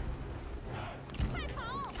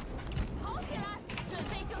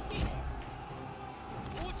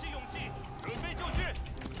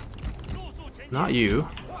 Not you.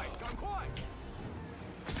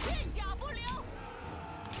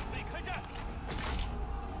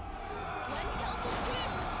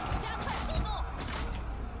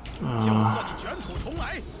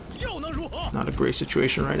 Not a great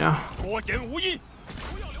situation right now.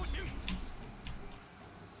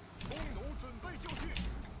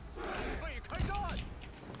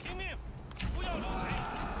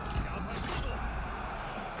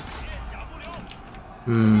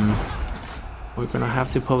 We're gonna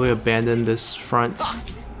have to probably abandon this front.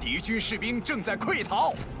 See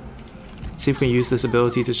if we can use this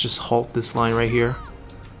ability to just halt this line right here.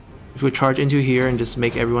 If we charge into here and just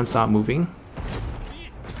make everyone stop moving,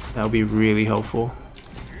 that would be really helpful.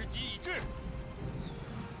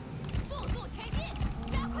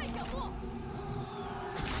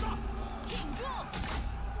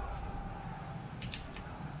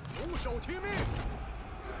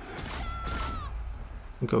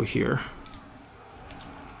 Go here.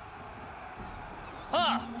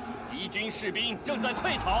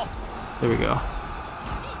 There we go.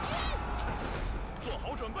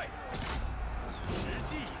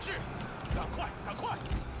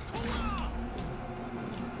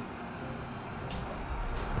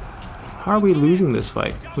 How are we losing this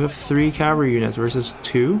fight? We have 3 cavalry units versus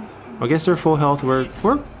 2. I guess they're full health. We're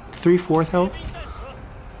 3/4 health.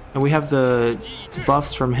 And we have the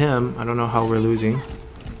buffs from him. I don't know how we're losing.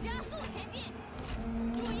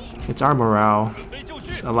 It's our morale.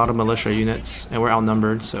 It's a lot of militia units, and we're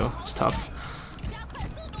outnumbered, so it's tough.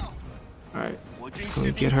 Alright, can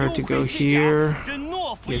we get her to go here?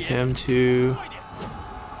 Get him to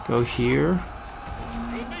go here.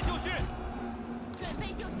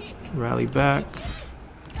 Rally back.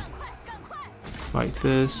 Fight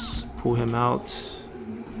this. Pull him out.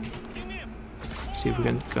 See if we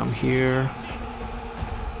can come here.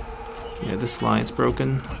 Yeah, this line's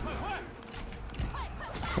broken.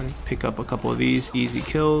 Try to pick up a couple of these easy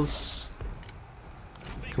kills.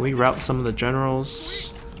 Can we rout some of the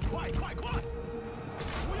generals?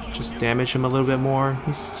 Just damage him a little bit more.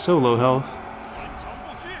 He's so low health.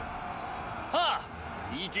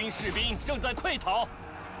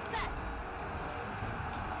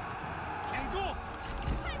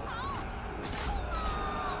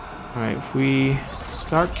 Alright, if we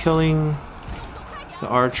start killing the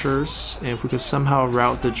archers, and if we could somehow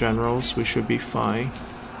rout the generals, we should be fine.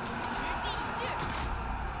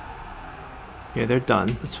 Yeah, they're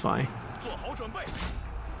done. That's fine.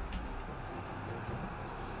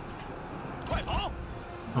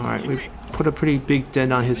 Alright, we put a pretty big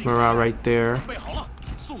dent on his morale right there.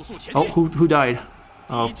 Oh, who died?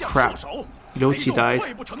 Oh, crap. Yozi died.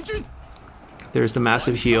 There's the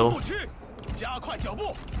massive heal.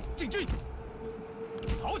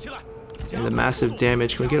 And the massive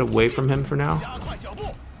damage. Can we get away from him for now?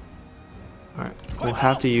 Alright, we'll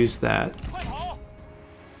have to use that.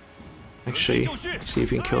 Actually, see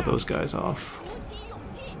if we can kill those guys off.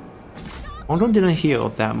 Ondron didn't heal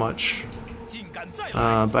that much.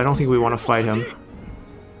 But I don't think we want to fight him.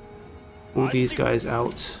 Pull these guys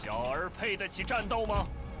out.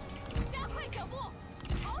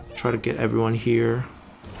 Try to get everyone here.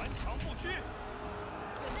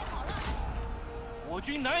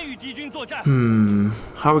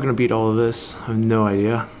 How are we gonna beat all of this? I have no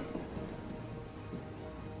idea.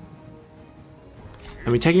 I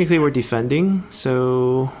mean, technically we're defending,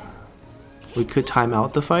 so we could time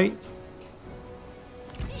out the fight.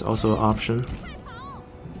 It's also an option.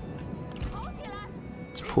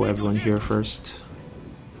 Let's pull everyone here first.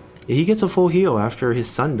 Yeah, he gets a full heal after his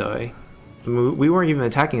son died. I mean, we weren't even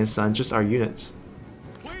attacking his son, just our units.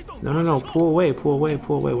 No, pull away, pull away,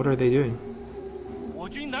 pull away. What are they doing?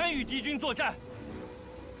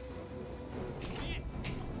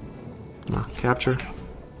 Come on, capture.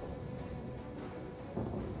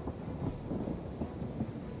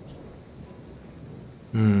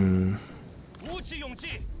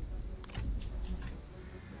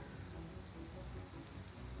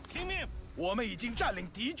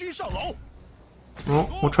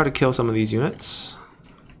 Well, we'll try to kill some of these units.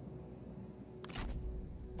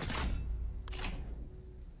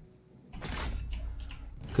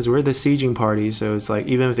 Because we're the sieging party, so it's like,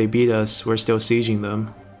 even if they beat us, we're still sieging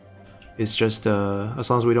them. It's just, as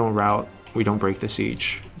long as we don't rout, we don't break the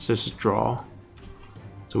siege. It's just a draw.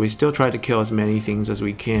 So we still try to kill as many things as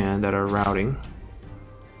we can that are routing.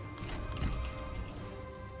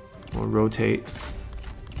 We'll rotate.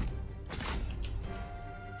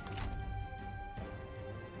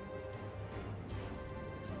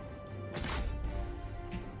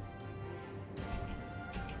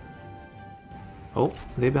 Oh,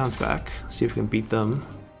 they bounce back. See if we can beat them.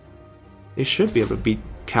 They should be able to beat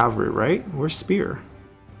cavalry, right? Where's spear?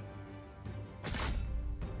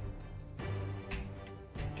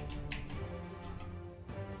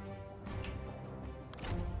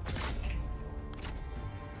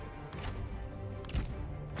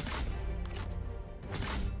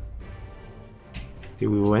 Did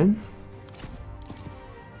we win?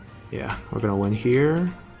 Yeah, we're gonna win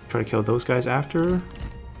here. Try to kill those guys after.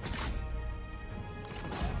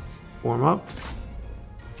 Warm up.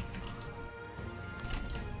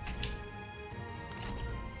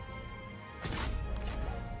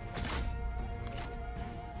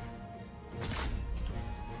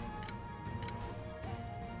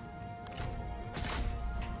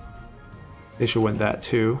 They should win that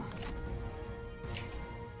too.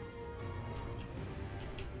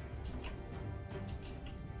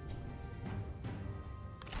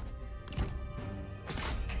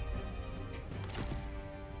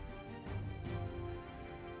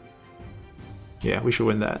 Yeah, we should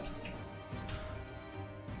win that.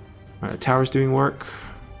 Alright, tower's doing work.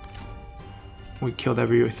 We killed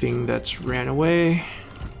everything that's ran away.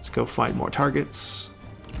 Let's go find more targets.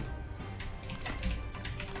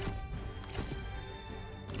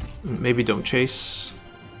 Maybe don't chase.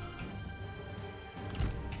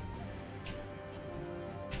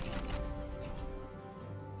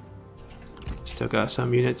 Still got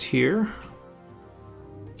some units here.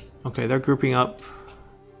 Okay, they're grouping up.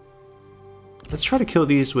 Let's try to kill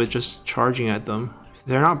these with just charging at them. If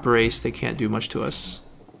they're not braced, they can't do much to us.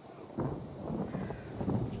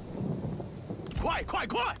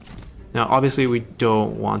 Now, obviously, we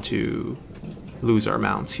don't want to lose our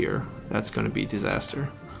mounts here. That's going to be disaster.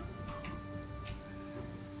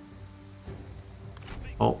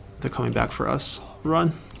 Oh, they're coming back for us.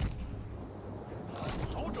 Run.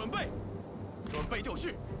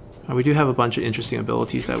 We do have a bunch of interesting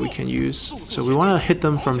abilities that we can use, so we want to hit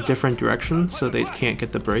them from different directions so they can't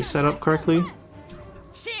get the brace set up correctly.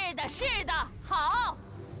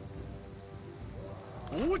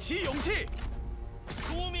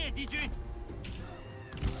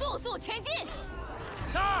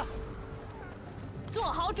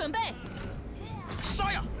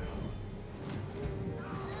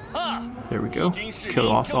 There we go. Let's kill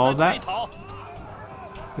off all of that.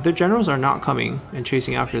 If their generals are not coming and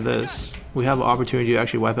chasing after this, we have an opportunity to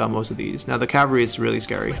actually wipe out most of these. Now the cavalry is really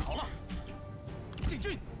scary.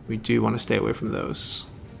 We do want to stay away from those.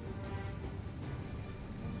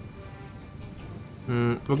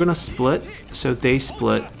 We're gonna split, so they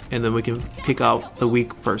split, and then we can pick out the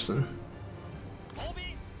weak person.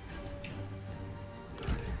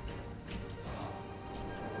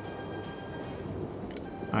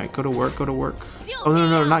 Alright, go to work, go to work. Oh no, no,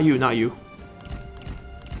 no, not you, not you.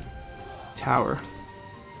 Tower.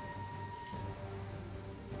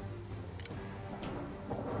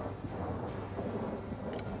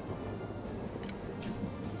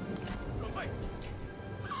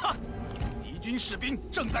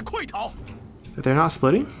 They're not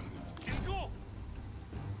splitting?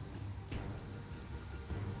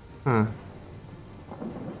 A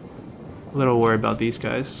little worried about these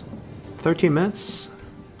guys. 13 minutes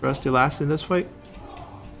for us to last in this fight.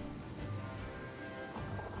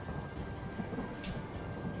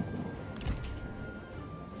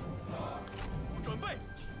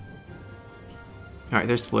 Alright,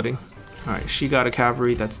 they're splitting. Alright, she got a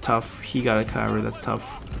cavalry, that's tough. He got a cavalry, that's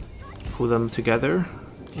tough. Pull them together.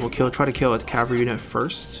 We'll try to kill a cavalry unit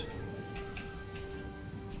first.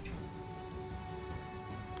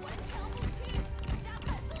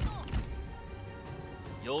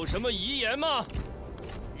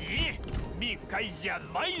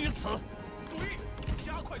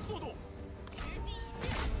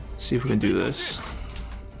 See if we can do this.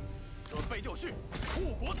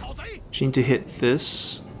 She needs to hit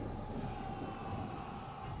this.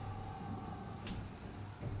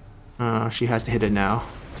 She has to hit it now.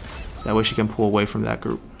 That way she can pull away from that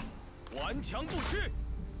group.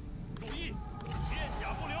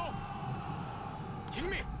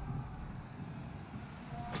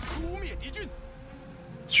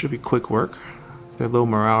 This should be quick work. They're low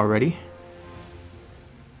morale already. Here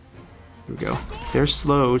we go. They're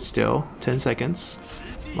slowed still. 10 seconds.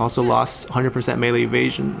 Also lost 100% melee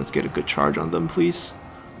evasion. Let's get a good charge on them, please.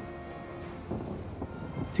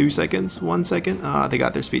 2 seconds. 1 second. Ah, they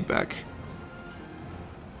got their speed back.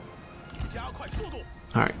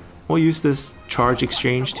 Alright. We'll use this charge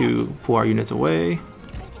exchange to pull our units away.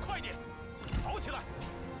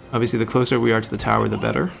 Obviously, the closer we are to the tower, the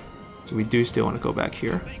better. So we do still want to go back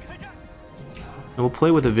here. And we'll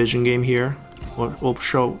play with a vision game here. We'll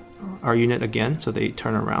show our unit again so they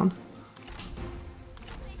turn around.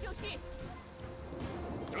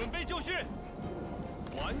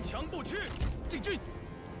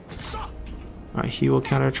 Alright, he will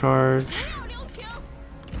countercharge.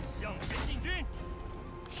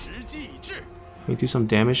 We do some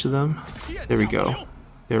damage to them. There we go.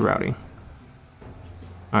 They're routing.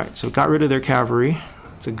 Alright, so got rid of their cavalry.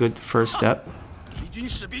 It's a good first step.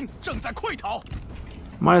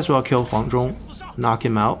 Might as well kill Huang Zhong, knock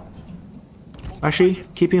him out. Actually,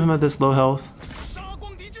 keeping him at this low health.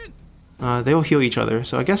 They will heal each other,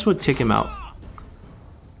 so I guess we'll take him out.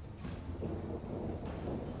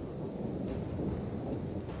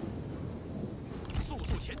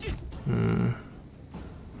 A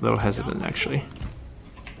little hesitant, actually.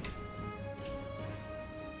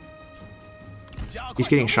 He's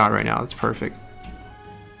getting shot right now. That's perfect.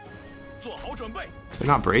 They're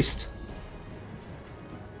not braced.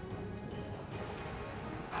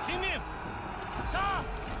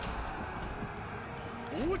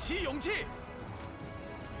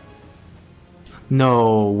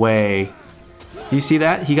 No way. Do you see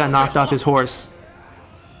that? He got knocked off his horse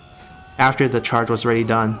after the charge was already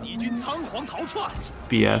done. It's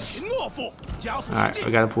BS. Alright, I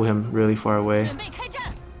gotta pull him really far away.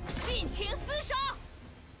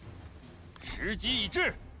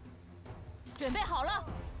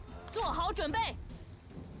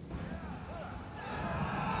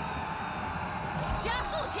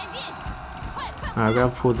 I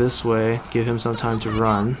gotta pull this way, give him some time to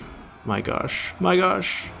run. My gosh, my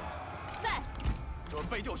gosh.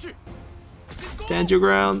 Stand your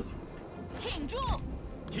ground.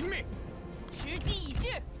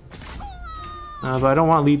 But I don't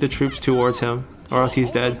want to lead the troops towards him, or else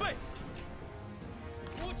he's dead.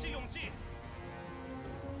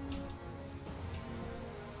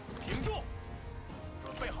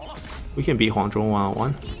 We can beat Huang Zhong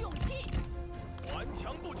one-on-one.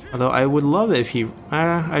 Although I would love it if he...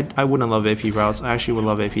 I wouldn't love it if he routes. I actually would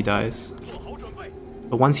love it if he dies.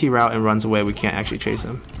 But once he routes and runs away, we can't actually chase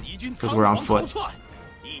him. Because we're on foot.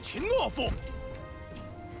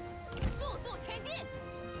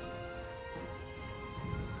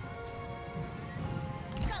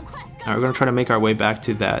 Alright, we're gonna try to make our way back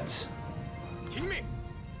to that.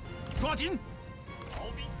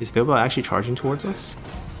 Is Liu Biao actually charging towards us?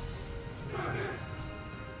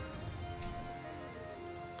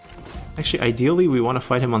 Actually, ideally, we want to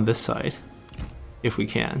fight him on this side, if we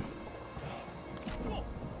can.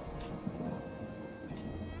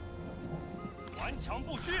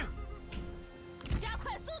 Jack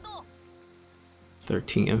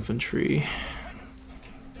 13 infantry.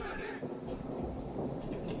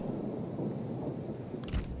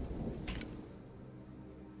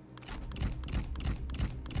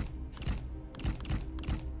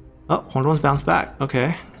 Oh, Huang Zhong's bounced back.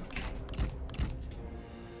 Okay.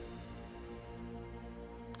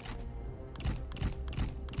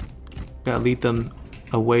 Gotta lead them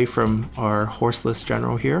away from our horseless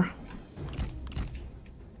general here.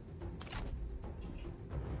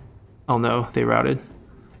 Oh no, they routed.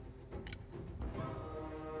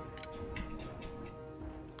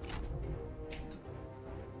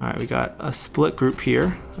 Alright, we got a split group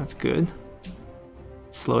here. That's good.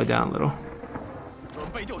 Slow it down a little.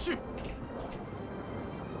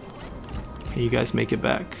 Can you guys make it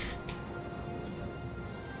back?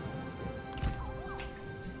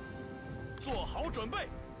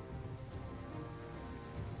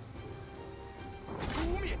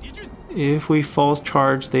 If we false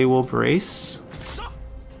charge, they will brace.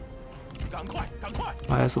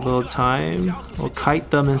 Buy us a little time. We'll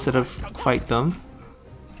kite them instead of fight them.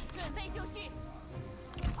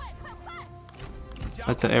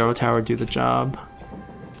 Let the arrow tower do the job.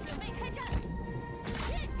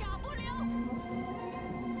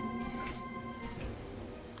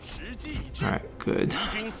 Alright, good.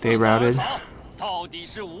 They routed.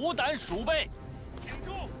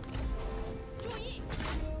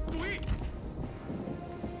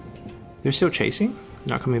 They're still chasing?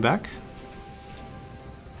 Not coming back?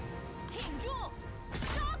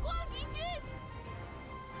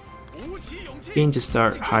 They need to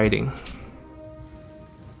start hiding.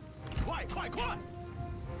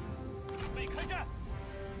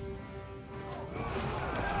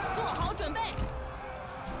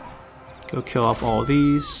 Go kill off all of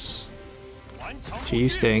these. Gee, you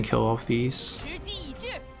stay and kill off these.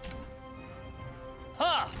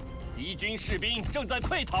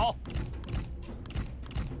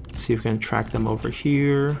 See if we can track them over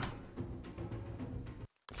here.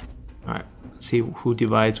 Alright, see who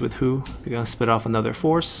divides with who. We're gonna split off another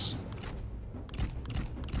force.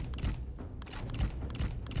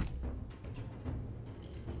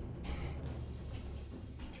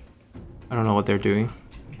 I don't know what they're doing.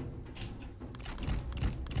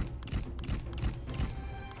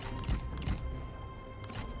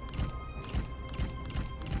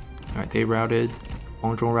 Alright, they routed.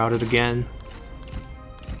 Huang Zhong routed again.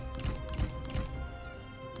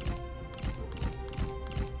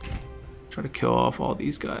 Try to kill off all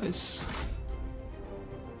these guys.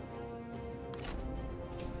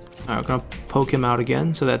 Alright, we're gonna poke him out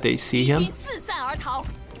again so that they see him. So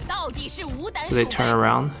they turn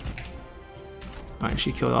around. Alright,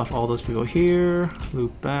 she killed off all those people here.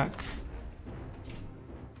 Loop back.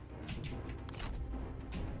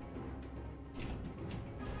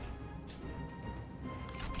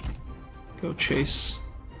 Go chase.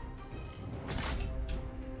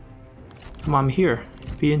 Come on, I'm here.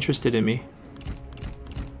 Be interested in me.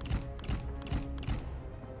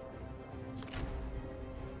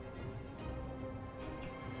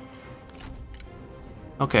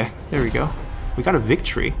 Okay, there we go. We got a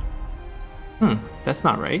victory. That's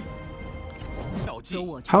not right.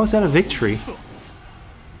 How is that a victory?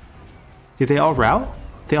 Did they all rout?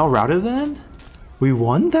 They all routed at the end? We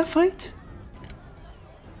won that fight?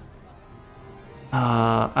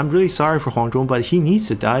 I'm really sorry for Huang Zhong, but he needs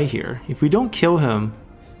to die here. If we don't kill him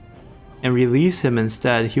and release him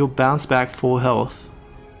instead, he'll bounce back full health.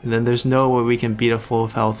 And then there's no way we can beat a full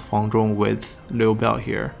health Huang Zhong with Liu Biao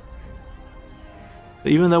here.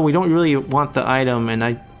 But even though we don't really want the item, and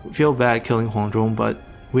I feel bad killing Huang Zhong, but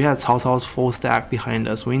we had Cao Cao's full stack behind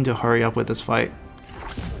us. We need to hurry up with this fight.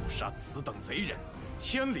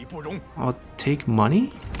 I'll take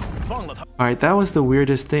money? Alright, that was the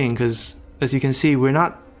weirdest thing, because as you can see, we're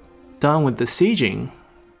not done with the sieging,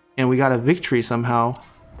 and we got a victory somehow.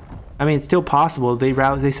 I mean, it's still possible. They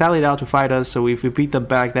sallied out to fight us, so if we beat them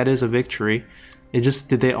back, that is a victory. It just,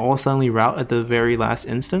 did they all suddenly rout at the very last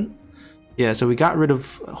instant? Yeah, so we got rid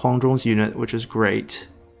of Huang Zhong's unit, which is great.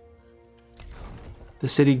 The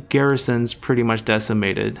city garrison's pretty much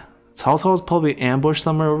decimated. Cao Cao's probably ambushed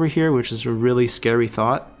somewhere over here, which is a really scary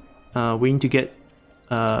thought. We need to get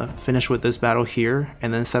finish with this battle here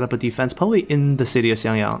and then set up a defense probably in the city of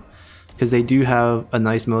Xiangyang, because they do have a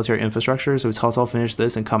nice military infrastructure. So if Cao Cao finish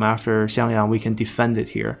this and come after Xiangyang, we can defend it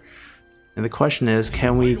here. And the question is,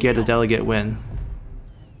 can we get a delegate win?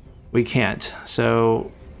 We can't.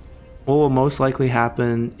 So what will most likely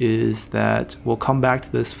happen is that we'll come back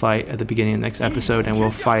to this fight at the beginning of the next episode and we'll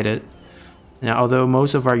fight it. Now, although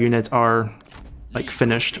most of our units are like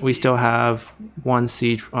finished, we still have one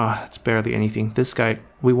siege. It's barely anything. This guy,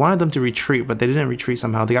 we wanted them to retreat, but they didn't retreat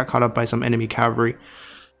somehow. They got caught up by some enemy cavalry.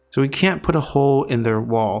 So we can't put a hole in their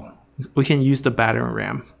wall. We can use the battering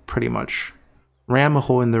ram, pretty much. Ram a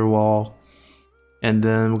hole in their wall, and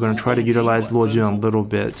then we're going to try to utilize Luo Jun a little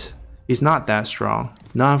bit. He's not that strong.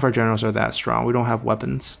 None of our generals are that strong. We don't have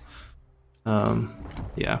weapons.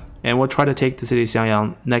 Yeah, and we'll try to take the city of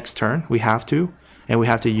Xiangyang next turn. We have to, and we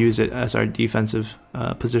have to use it as our defensive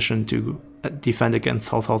position to defend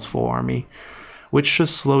against Cao Cao's full army, which should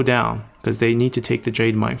slow down because they need to take the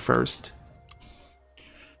Jade Mine first.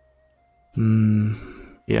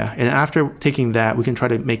 Yeah, and after taking that, we can try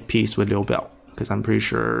to make peace with Liu Biao, because I'm pretty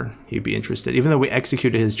sure he'd be interested, even though we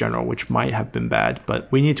executed his general, which might have been bad, but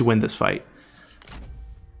we need to win this fight.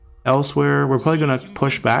 Elsewhere, we're probably going to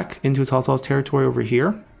push back into Cao Cao's territory over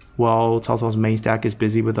here, while Cao Cao's main stack is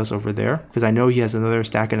busy with us over there, because I know he has another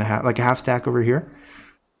stack and a half, like a half stack over here.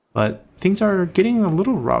 But things are getting a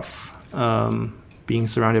little rough, being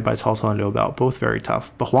surrounded by Cao Cao and Liu Biao, both very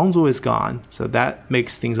tough. But Huangzu is gone, so that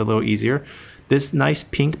makes things a little easier. This nice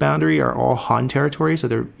pink boundary are all Han territory, so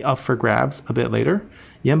they're up for grabs a bit later.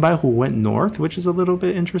 Yan Baihu went north, which is a little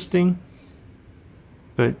bit interesting.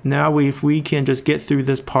 But now if we can just get through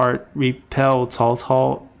this part, repel Cao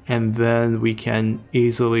Cao, and then we can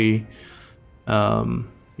easily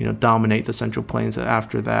dominate the Central Plains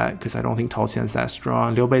after that, because I don't think Tao Qian's that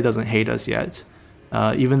strong. Liu Bei doesn't hate us yet.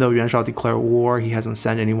 Even though Yuan Shao declared war, he hasn't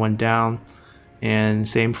sent anyone down. And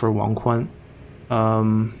same for Wang Quan.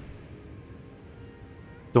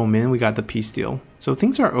 Dongmin, we got the peace deal. So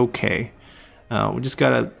things are okay. We just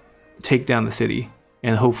gotta take down the city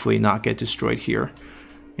and hopefully not get destroyed here.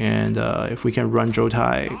 And if we can run Zhou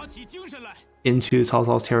Tai into Cao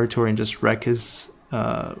Cao's territory and just wreck his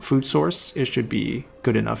food source, it should be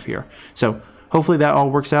good enough here. So hopefully that all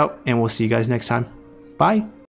works out, and we'll see you guys next time. Bye!